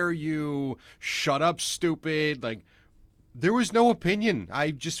 how dare you, shut up, stupid. Like, there was no opinion.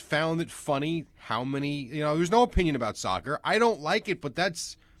 I just found it funny how many, there's no opinion about soccer. I don't like it, but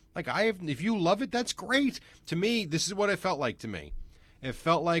that's, if you love it, that's great. To me, this is what it felt like to me. It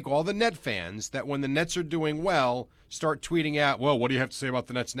felt like all the Net fans that when the Nets are doing well start tweeting out, well, what do you have to say about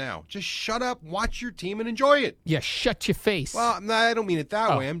the Nets now? Just shut up, watch your team, and enjoy it. Yeah, shut your face. Well, no, I don't mean it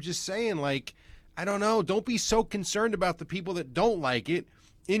that way. I'm just saying, I don't know. Don't be so concerned about the people that don't like it.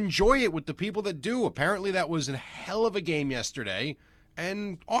 Enjoy it with the people that do. Apparently that was a hell of a game yesterday,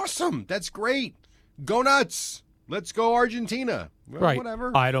 and awesome. That's great. Go nuts. Let's go Argentina. Well, right.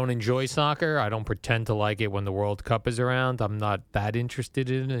 Whatever. I don't enjoy soccer. I don't pretend to like it when the World Cup is around. I'm not that interested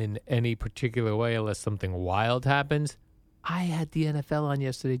in any particular way unless something wild happens. I had the NFL on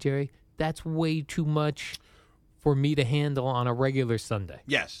yesterday, Jerry. That's way too much for me to handle on a regular Sunday.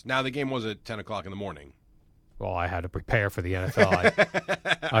 Yes. Now, the game was at 10 o'clock in the morning. Well, I had to prepare for the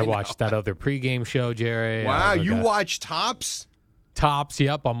NFL. I watched that other pregame show, Jerry. Wow, you watch Tops? Tops,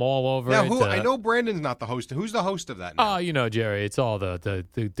 yep, I'm all over now, it. I know Brandon's not the host. Who's the host of that now? Oh, Jerry, it's all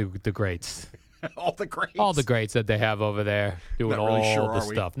the greats. All the greats? All the greats that they have over there doing not really all sure, the are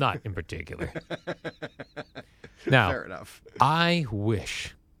we? stuff. Not in particular. Now, fair enough. I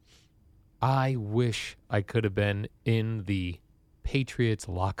wish I could have been in the Patriots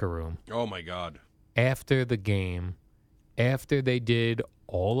locker room. Oh, my God. After the game, after they did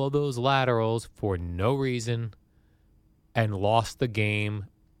all of those laterals for no reason and lost the game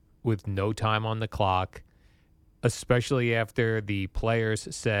with no time on the clock, especially after the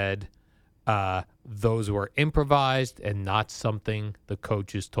players said those were improvised and not something the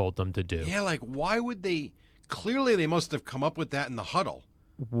coaches told them to do. Yeah, why would they? Clearly, they must have come up with that in the huddle.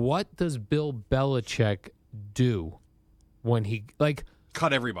 What does Bill Belichick do when he,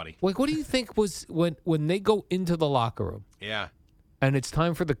 cut everybody? What do you think was when they go into the locker room? Yeah. And it's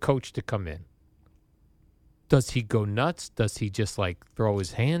time for the coach to come in. Does he go nuts? Does he just throw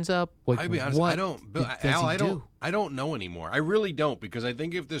his hands up? I'll be honest, what I don't. Al, I don't know anymore. I really don't, because I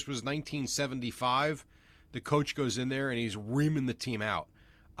think if this was 1975, the coach goes in there and he's reaming the team out.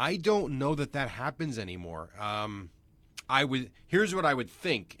 I don't know that happens anymore. Here's what I would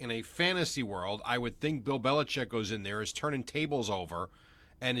think. In a fantasy world, I would think Bill Belichick goes in there, is turning tables over,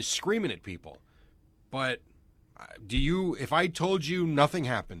 and is screaming at people. But if I told you nothing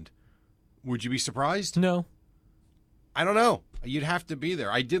happened, would you be surprised? No. I don't know. You'd have to be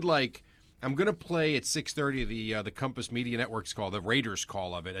there. I did I'm going to play at 6:30 the Compass Media Network's call, the Raiders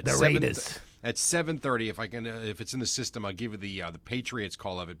call of it. At Raiders. At 7:30, if it's in the system, I'll give you the Patriots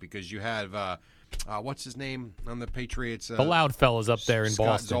call of it, because you have what's his name on the Patriots? The loud fella's up there in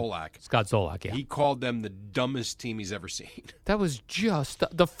Boston. Scott Zolak, yeah. He called them the dumbest team he's ever seen. That was just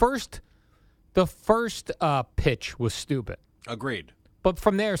the first pitch was stupid. Agreed. But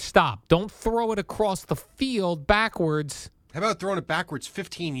from there, stop. Don't throw it across the field backwards. How about throwing it backwards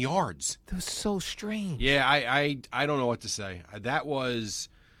 15 yards? That was so strange. Yeah, I don't know what to say. That was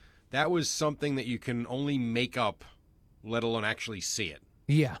something that you can only make up, let alone actually see it.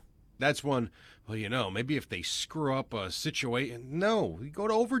 Yeah. That's one, well, maybe if they screw up a situation. No, you go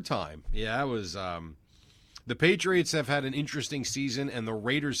to overtime. Yeah, that was the Patriots have had an interesting season, and the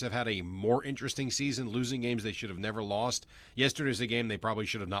Raiders have had a more interesting season, losing games they should have never lost. Yesterday's a game they probably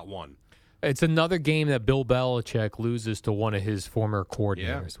should have not won. It's another game that Bill Belichick loses to one of his former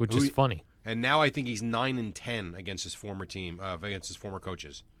coordinators, which is funny. And now I think he's 9-10 against his former team, against his former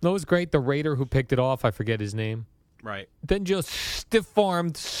coaches. That was great. The Raider who picked it off, I forget his name. Right. Then just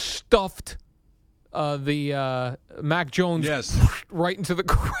stiff-armed, stuffed the Mac Jones right into the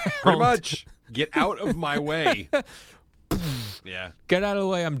ground. Pretty much. Get out of my way. Yeah. Get out of the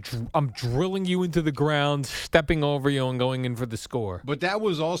way. I'm drilling you into the ground, stepping over you, and going in for the score. But that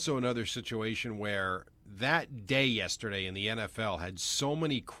was also another situation where that day yesterday in the NFL had so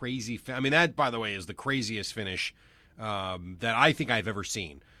many crazy that, by the way, is the craziest finish that I think I've ever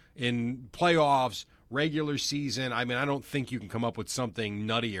seen. In playoffs, regular season, I don't think you can come up with something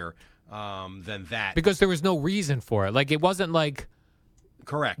nuttier than that. Because there was no reason for it. Like, it wasn't like...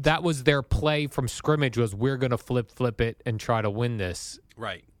 Correct. That was their play from scrimmage was we're going to flip it and try to win this.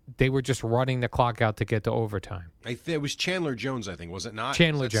 Right. They were just running the clock out to get to overtime. It was Chandler Jones, I think, was it not?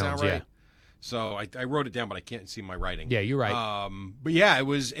 Chandler Jones, right? yeah. So I wrote it down, but I can't see my writing. Yeah, you're right. But yeah, it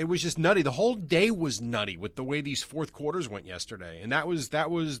was just nutty. The whole day was nutty with the way these fourth quarters went yesterday, and that was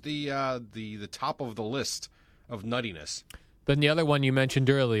the top of the list of nuttiness. Then the other one you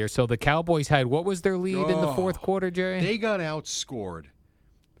mentioned earlier. So the Cowboys had, what was their lead in the fourth quarter, Jerry? They got outscored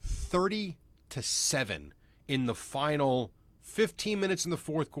 30-7 in the final 15 minutes in the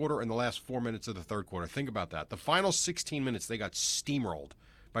fourth quarter and the last 4 minutes of the third quarter. Think about that. The final 16 minutes, they got steamrolled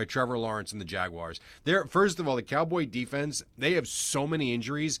by Trevor Lawrence and the Jaguars. First of all, the Cowboy defense, they have so many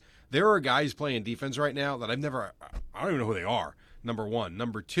injuries. There are guys playing defense right now that I don't even know who they are, number one.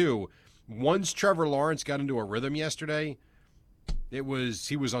 Number two, once Trevor Lawrence got into a rhythm yesterday, he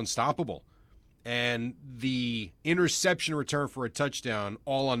was unstoppable. And the interception return for a touchdown,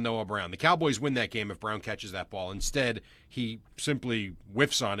 all on Noah Brown. The Cowboys win that game if Brown catches that ball. Instead, he simply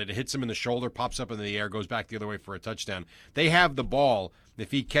whiffs on it. It hits him in the shoulder, pops up into the air, goes back the other way for a touchdown. They have the ball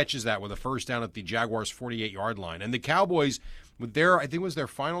if he catches that with a first down at the Jaguars' 48-yard line. And the Cowboys, with I think it was their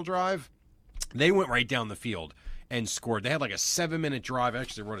final drive, they went right down the field and scored. They had like a 7-minute drive. I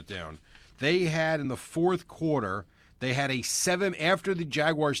actually wrote it down. They had in the fourth quarter... They had a 7 after the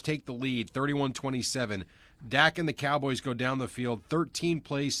Jaguars take the lead, 31-27. Dak and the Cowboys go down the field, 13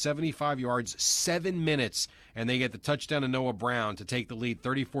 plays, 75 yards, 7 minutes, and they get the touchdown to Noah Brown to take the lead,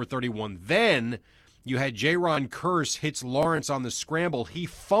 34-31. Then you had Jaron Kearse hits Lawrence on the scramble. He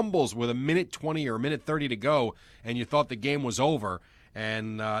fumbles with a minute 20 or a minute 30 to go, and you thought the game was over.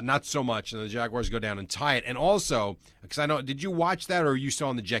 And not so much, and the Jaguars go down and tie it. And also, because I know, did you watch that or you saw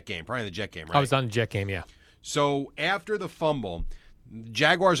on the Jet game? Probably the Jet game, right? I was on the Jet game, yeah. So after the fumble,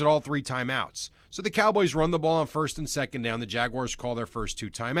 Jaguars had all 3 timeouts. So the Cowboys run the ball on first and second down. The Jaguars call their first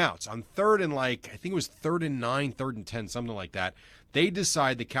 2 timeouts. On third and I think it was 3rd and 9, 3rd and 10, something like that, they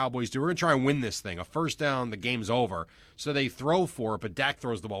decide the Cowboys we're going to try and win this thing. A first down, the game's over. So they throw for it, but Dak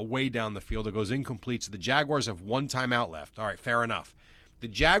throws the ball way down the field. It goes incomplete. So the Jaguars have 1 timeout left. All right, fair enough. The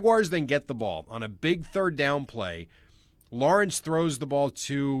Jaguars then get the ball on a big third down play. Lawrence throws the ball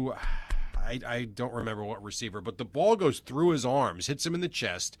to... I don't remember what receiver, but the ball goes through his arms, hits him in the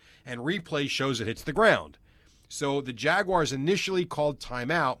chest, and replay shows it hits the ground. So the Jaguars initially called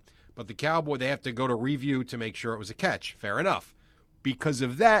timeout, but the Cowboys, they have to go to review to make sure it was a catch. Fair enough. Because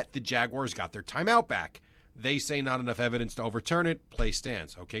of that, the Jaguars got their timeout back. They say not enough evidence to overturn it. Play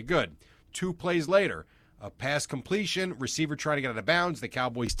stands. Okay, good. 2 plays later, a pass completion, receiver trying to get out of bounds. The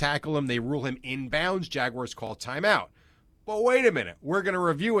Cowboys tackle him. They rule him inbounds. Jaguars call timeout. But wait a minute, we're going to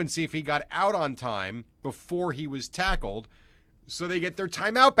review and see if he got out on time before he was tackled, so they get their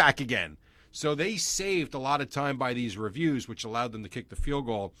timeout back again. So they saved a lot of time by these reviews, which allowed them to kick the field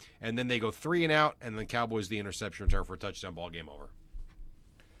goal, and then they go 3 and out, and the Cowboys the interception return for a touchdown, ball game over.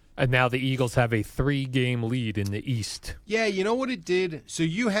 And now the Eagles have a 3-game lead in the East. Yeah, you know what it did? So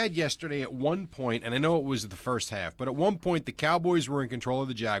you had yesterday at one point, and I know it was the first half, but at one point the Cowboys were in control of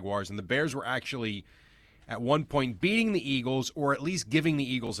the Jaguars, and the Bears were actually... at one point beating the Eagles or at least giving the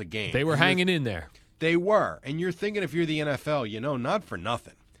Eagles a game. They were hanging in there. They were. And you're thinking if you're the NFL, not for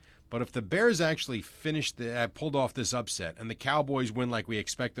nothing. But if the Bears actually pulled off this upset and the Cowboys win like we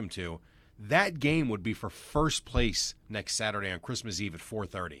expect them to, that game would be for first place next Saturday on Christmas Eve at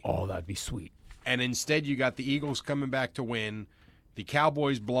 4:30. Oh, that'd be sweet. And instead you got the Eagles coming back to win. The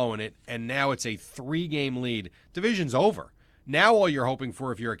Cowboys blowing it, and now it's a 3-game lead. Division's over. Now all you're hoping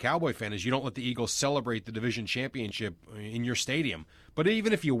for if you're a Cowboy fan is you don't let the Eagles celebrate the division championship in your stadium. But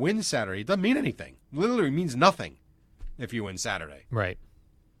even if you win Saturday, it doesn't mean anything. Literally means nothing if you win Saturday. Right.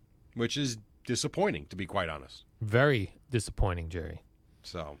 Which is disappointing, to be quite honest. Very disappointing, Jerry.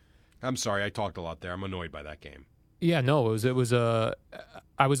 So, I'm sorry, I talked a lot there. I'm annoyed by that game. Yeah, no, it was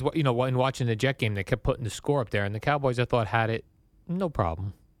I was, in watching the Jet game, they kept putting the score up there, and the Cowboys, I thought, had it no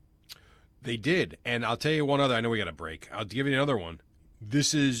problem. They did, and I'll tell you one other. I know we got a break. I'll give you another one.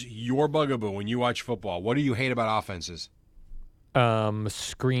 This is your bugaboo when you watch football. What do you hate about offenses?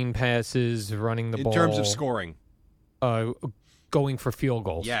 Screen passes, running the ball. In terms of scoring. Going for field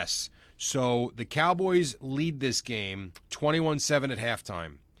goals. Yes. So the Cowboys lead this game 21-7 at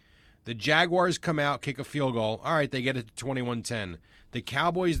halftime. The Jaguars come out, kick a field goal. All right, they get it to 21-10. The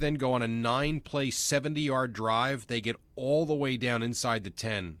Cowboys then go on a 9-play, 70-yard drive. They get all the way down inside the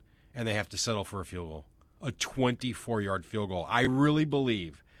 10, and they have to settle for a field goal, a 24-yard field goal. I really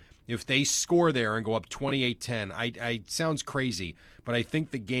believe if they score there and go up 28-10, I sounds crazy, but I think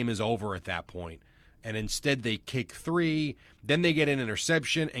the game is over at that point. And instead they kick 3, then they get an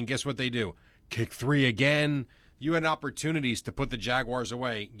interception, and guess what they do? Kick 3 again. You had opportunities to put the Jaguars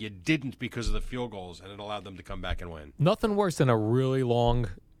away. You didn't because of the field goals, and it allowed them to come back and win. Nothing worse than a really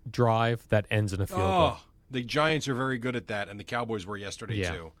long drive that ends in a field goal. The Giants are very good at that, and the Cowboys were yesterday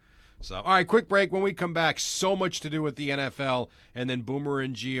too. So, all right, quick break. When we come back, so much to do with the NFL, and then Boomer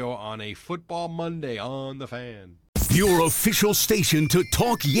and Gio on a Football Monday on The Fan. Your official station to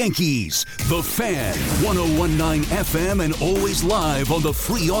talk Yankees. The Fan, 101.9 FM, and always live on the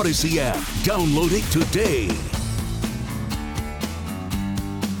free Odyssey app. Download it today.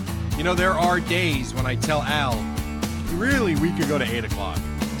 You know, there are days when I tell Al, really, we could go to 8 o'clock.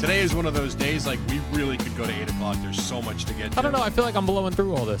 Today is one of those days, like, we really could go to 8 o'clock. There's so much to get to. I don't know. I feel like I'm blowing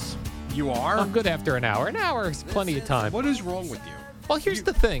through all this. You are? I'm good after an hour. An hour is plenty of time. What is wrong with you? Well, here's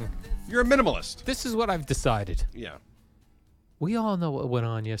the thing. You're a minimalist. This is what I've decided. Yeah. We all know what went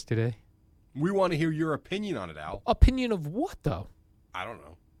on yesterday. We want to hear your opinion on it, Al. Opinion of what, though? I don't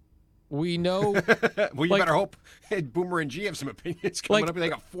know. We know. Well, you better hope Boomer and G have some opinions coming up. They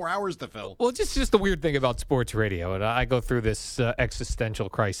got 4 hours to fill. Well, it's just the weird thing about sports radio, and I go through this existential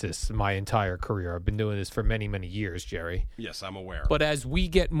crisis my entire career. I've been doing this for many, many years, Jerry. Yes, I'm aware. But as we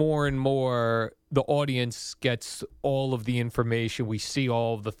get more and more, the audience gets all of the information. We see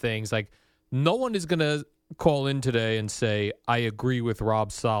all of the things. Like, no one is going to call in today and say, I agree with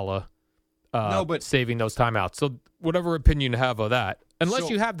Rob Saleh saving those timeouts. So whatever opinion you have of that,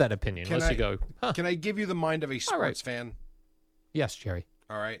 unless you have that opinion, you go, Can I give you the mind of a sports fan? Yes, Jerry.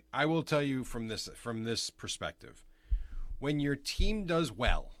 All right. I will tell you from this perspective. When your team does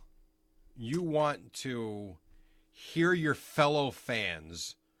well, you want to hear your fellow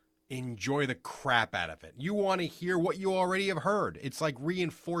fans enjoy the crap out of it. You want to hear what you already have heard. It's like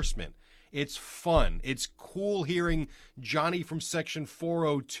reinforcement. It's fun. It's cool hearing Johnny from Section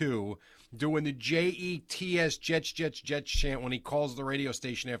 402 doing the JETS Jets chant when he calls the radio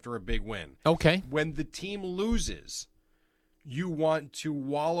station after a big win. Okay. When the team loses, you want to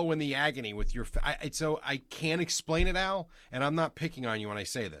wallow in the agony with your so I can't explain it, Al, and I'm not picking on you when I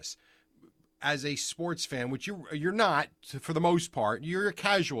say this. As a sports fan, which you're not for the most part, you're a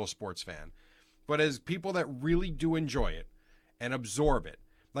casual sports fan. But as people that really do enjoy it and absorb it,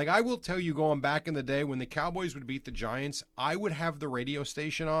 like I will tell you, going back in the day when the Cowboys would beat the Giants, I would have the radio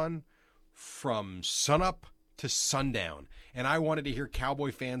station on from sunup to sundown. And I wanted to hear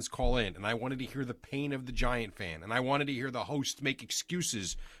Cowboy fans call in, and I wanted to hear the pain of the Giant fan, and I wanted to hear the host make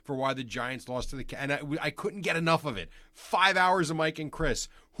excuses for why the Giants lost to the and I couldn't get enough of it. 5 hours of Mike and Chris.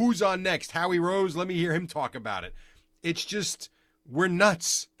 Who's on next? Howie Rose. Let me hear him talk about it. It's just, we're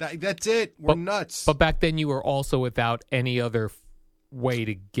nuts. That's it. We're nuts. But back then you were also without any other way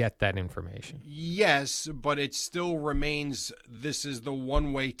to get that information. Yes, but it still remains, this is the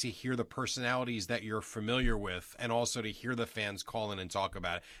one way to hear the personalities that you're familiar with and also to hear the fans call in and talk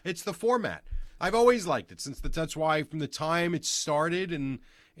about it. It's the format. I've always liked it that's why from the time it started in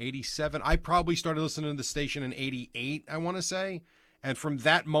 87, I probably started listening to the station in 88, I want to say. And from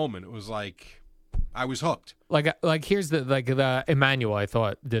that moment, it was like I was hooked. Like here's the Emmanuel, I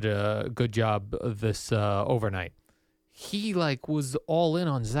thought, did a good job of this overnight. He was all in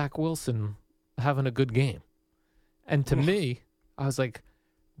on Zach Wilson having a good game. And to me, I was like,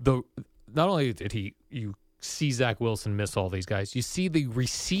 not only did you see Zach Wilson miss all these guys, you see the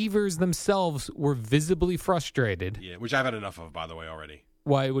receivers themselves were visibly frustrated. Yeah, which I've had enough of, by the way, already.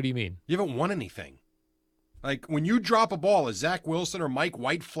 Why? What do you mean? You haven't won anything. Like, when you drop a ball, is Zach Wilson or Mike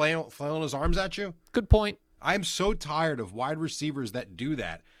White flailing his arms at you? Good point. I'm so tired of wide receivers that do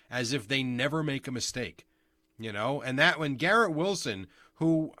that as if they never make a mistake, and that when Garrett Wilson,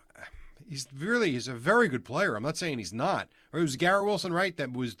 who he's a very good player. I'm not saying he's not. Or it was Garrett Wilson, right?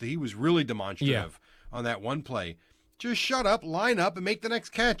 He was really demonstrative on that one play. Just shut up, line up, and make the next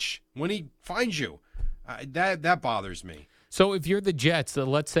catch when he finds you. That bothers me. So if you're the Jets,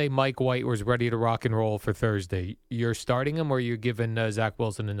 let's say Mike White was ready to rock and roll for Thursday, you're starting him or you're giving Zach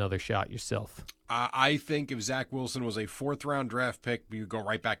Wilson another shot yourself? I think if Zach Wilson was a 4th-round draft pick, you go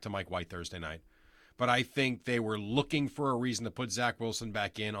right back to Mike White Thursday night. But I think they were looking for a reason to put Zach Wilson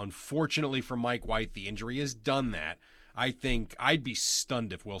back in. Unfortunately for Mike White, the injury has done that. I think I'd be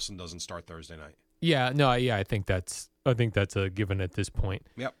stunned if Wilson doesn't start Thursday night. I think that's a given at this point.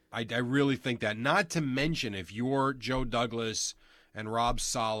 Yep, I really think that. Not to mention if you're Joe Douglas and Rob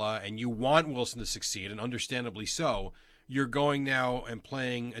Saleh and you want Wilson to succeed, and understandably so, you're going now and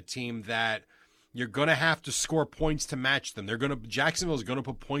playing a team that you're going to have to score points to match them. Jacksonville is going to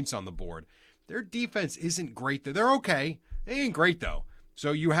put points on the board. Their defense isn't great. They're okay. They ain't great, though.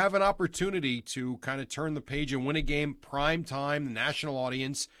 So you have an opportunity to kind of turn the page and win a game, prime time, the national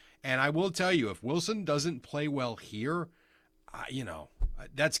audience. And I will tell you, if Wilson doesn't play well here,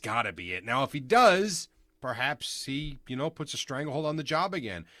 that's got to be it. Now, if he does, perhaps he, puts a stranglehold on the job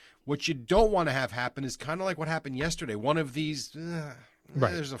again. What you don't want to have happen is kind of like what happened yesterday. One of these,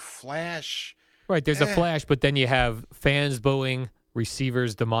 there's a flash. Right, there's a flash, but then you have fans booing,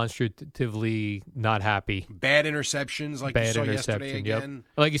 receivers demonstratively not happy. Bad interceptions like you saw yesterday again.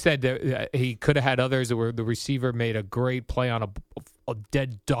 Yep. Like you said, he could have had others where the receiver made a great play on a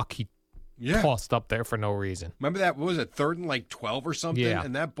dead duck he tossed up there for no reason. Remember that, what was it, 3rd and 12 or something? Yeah.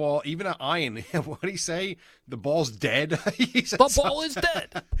 And that ball, even an Ian, what did he say? The ball's dead? The ball is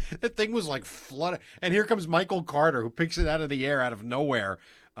dead. That thing was like flooded. And here comes Michael Carter, who picks it out of the air, out of nowhere.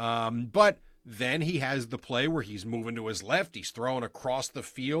 But then he has the play where he's moving to his left. He's throwing across the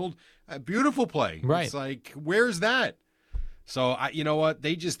field. A beautiful play. Right. It's like, where's that? So, you know what?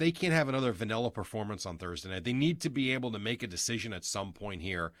 They can't have another vanilla performance on Thursday night. They need to be able to make a decision at some point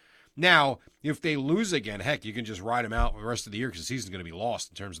here. Now, if they lose again, heck, you can just ride them out for the rest of the year because the season's going to be lost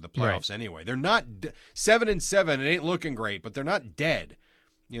in terms of the playoffs anyway. They're not 7-7. It ain't looking great, but they're not dead.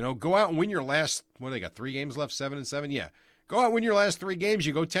 Go out and win your last, they got 3 games left, 7-7? Yeah. Go out and win your last 3 games.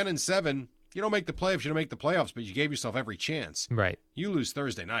 You go 10-7. You don't make the playoffs, you don't make the playoffs, but you gave yourself every chance. Right. You lose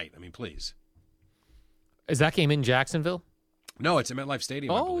Thursday night. I mean, please. Is that game in Jacksonville? No, it's at MetLife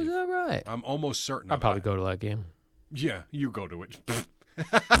Stadium. Oh, is that right? I'm almost certain. I'll probably go to that game. Yeah, you go to it.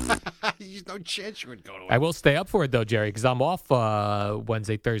 There's no chance you would go to it. I will stay up for it, though, Jerry, because I'm off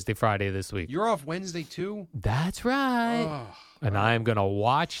Wednesday, Thursday, Friday this week. You're off Wednesday, too? That's right. Oh, and I am going to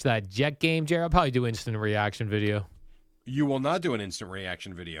watch that Jet game, Jerry. I'll probably do instant reaction video. You will not do an instant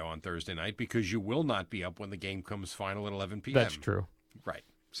reaction video on Thursday night because you will not be up when the game comes final at 11 p.m. That's true. Right.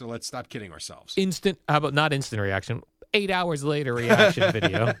 So let's stop kidding ourselves. How about not instant reaction? 8 hours later reaction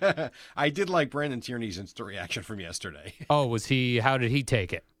video. I did like Brandon Tierney's instant reaction from yesterday. Oh, how did he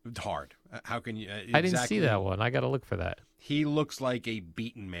take it? Hard. How can you? Exactly. I didn't see that one. I got to look for that. He looks like a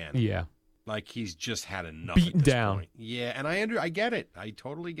beaten man. Yeah. Like he's just had enough. Beaten at this down. point. Yeah, and I get it. I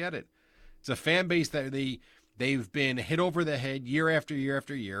totally get it. It's a fan base that they've been hit over the head year after year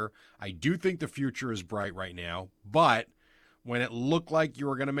after year. I do think the future is bright right now, but when it looked like you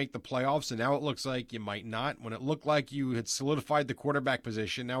were going to make the playoffs and now it looks like you might not, when it looked like you had solidified the quarterback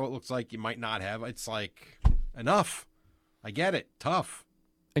position, now it looks like you might not have. It's like, enough. I get it. Tough.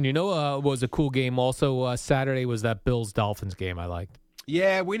 And what was a cool game also Saturday was that Bills-Dolphins game I liked.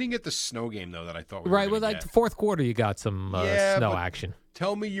 Yeah, we didn't get the snow game, though, that I thought we were right, going well, to get. The fourth quarter you got some snow action.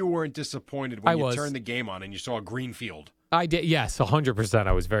 Tell me you weren't disappointed when you turned the game on and you saw a green field. I did, yes, 100%.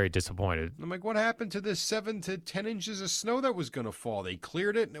 I was very disappointed. I'm like, what happened to this 7 to 10 inches of snow that was going to fall? They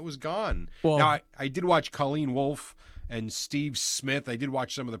cleared it and it was gone. Well, now, I did watch Colleen Wolfe and Steve Smith. I did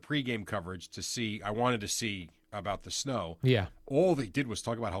watch some of the pregame coverage to see. I wanted to see about the snow. Yeah. All they did was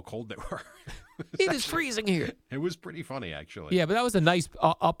talk about how cold they were. It is freezing here. It was pretty funny, actually. Yeah, but that was a nice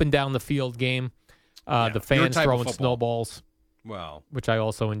up and down the field game. The fans throwing snowballs. Well, which I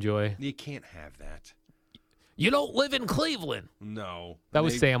also enjoy. You can't have that. You don't live in Cleveland. No. That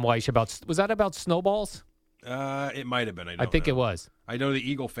was Sam Weish was that about snowballs? It might have been. I think it was. I know the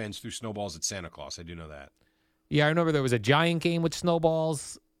Eagle fans threw snowballs at Santa Claus. I do know that. Yeah, I remember there was a Giant game with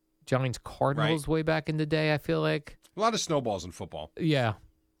snowballs. Giants Cardinals way back in the day, I feel like. A lot of snowballs in football. Yeah.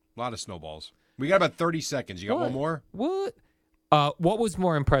 A lot of snowballs. We got about 30 seconds. You got one more? What? What was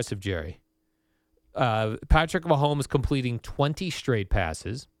more impressive, Jerry? Patrick Mahomes completing 20 straight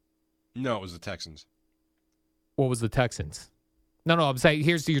passes. No, it was the Texans. What was the Texans? No, I'm saying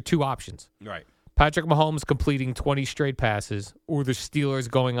here's your two options. Right. Patrick Mahomes completing 20 straight passes, or the Steelers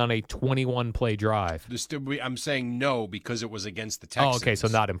going on a 21-play drive? I'm saying no because it was against the Texans. Oh, okay, so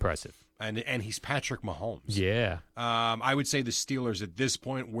not impressive. And he's Patrick Mahomes. Yeah. I would say the Steelers at this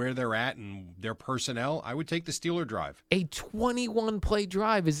point, where they're at and their personnel, I would take the Steeler drive. A 21-play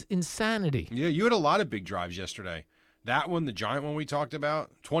drive is insanity. Yeah, you had a lot of big drives yesterday. That one, the giant one we talked about,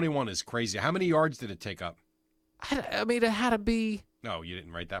 21 is crazy. How many yards did it take up? I mean, it had to be... No, you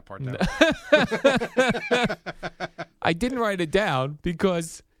didn't write that part down. I didn't write it down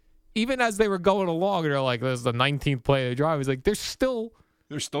because even as they were going along, they're like, "This is the 19th play of the drive." It's like they're still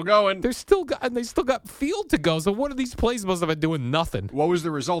going. They still got field to go. So one of these plays must have been doing nothing. What was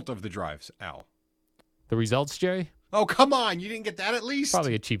the result of the drives, Al? The results, Jerry? Oh, come on! You didn't get that at least.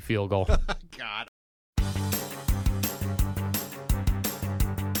 Probably a cheap field goal. God.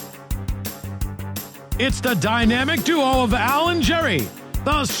 It's the dynamic duo of Al and Jerry,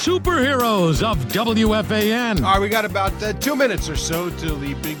 the superheroes of WFAN. All right, we got about 2 minutes or so till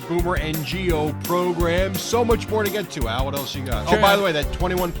the Big Boomer NGO program. So much more to get to, Al. What else you got? Sure. Oh, by the way, that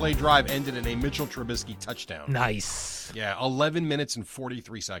 21-play drive ended in a Mitchell Trubisky touchdown. Nice. Yeah, 11 minutes and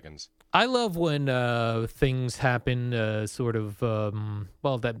 43 seconds. I love when things happen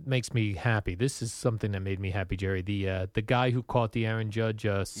that makes me happy. This is something that made me happy, Jerry. The guy who caught the Aaron Judge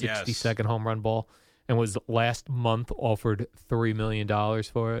 60-second home run ball and was last month offered $3 million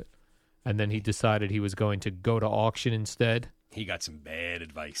for it, and then he decided he was going to go to auction instead. He got some bad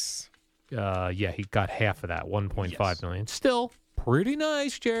advice. He got half of that, $1.5 million. Still pretty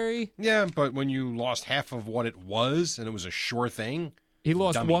nice, Jerry. Yeah, but when you lost half of what it was and it was a sure thing, he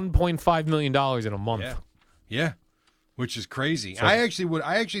lost $1.5 million in a month. Yeah, which is crazy. So, I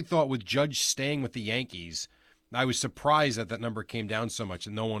actually thought with Judge staying with the Yankees, I was surprised that number came down so much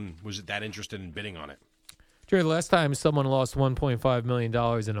and no one was that interested in bidding on it. Jerry, the last time someone lost $1.5 million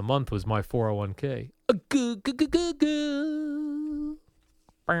in a month was my 401k.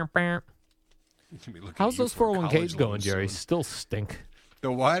 How's those 401ks going, Jerry? Still stink.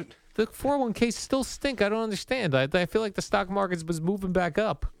 The what? The 401ks still stink. I don't understand. I feel like the stock market was moving back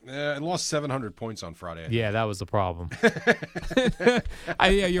up. It lost 700 points on Friday. Yeah, that was the problem. Yeah,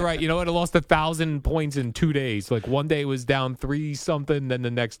 you're right. You know what? It lost 1,000 points in 2 days. Like one day it was down 3-something, then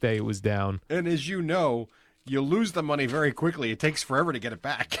the next day it was down. And as you know, you lose the money very quickly. It takes forever to get it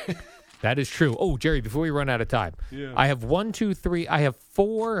back. That is true. Oh, Jerry, before we run out of time, I have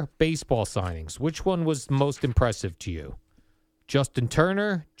 4 baseball signings. Which one was most impressive to you? Justin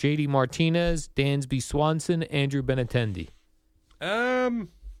Turner, J.D. Martinez, Dansby Swanson, Andrew Benintendi.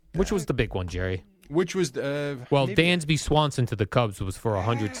 Which was the big one, Jerry? Which was Dansby Swanson to the Cubs was for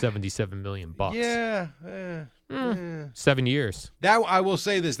 $177 million. Yeah. 7 years. That I will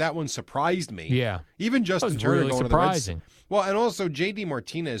say this. That one surprised me. Yeah. Even Justin Turner really going surprising. To the Reds. Well, and also J.D.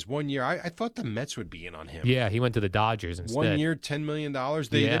 Martinez 1 year. I thought the Mets would be in on him. Yeah, he went to the Dodgers instead. 1 year, $10 million.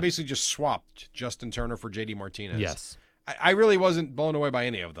 They basically just swapped Justin Turner for J.D. Martinez. Yes. I really wasn't blown away by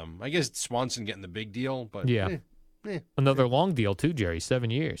any of them. I guess Swanson getting the big deal, but Another long deal too, Jerry. 7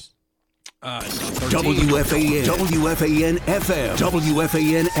 years. WFAN FM,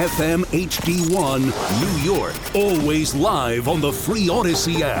 WFAN FM HD1, New York. Always live on the free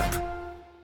Odyssey app.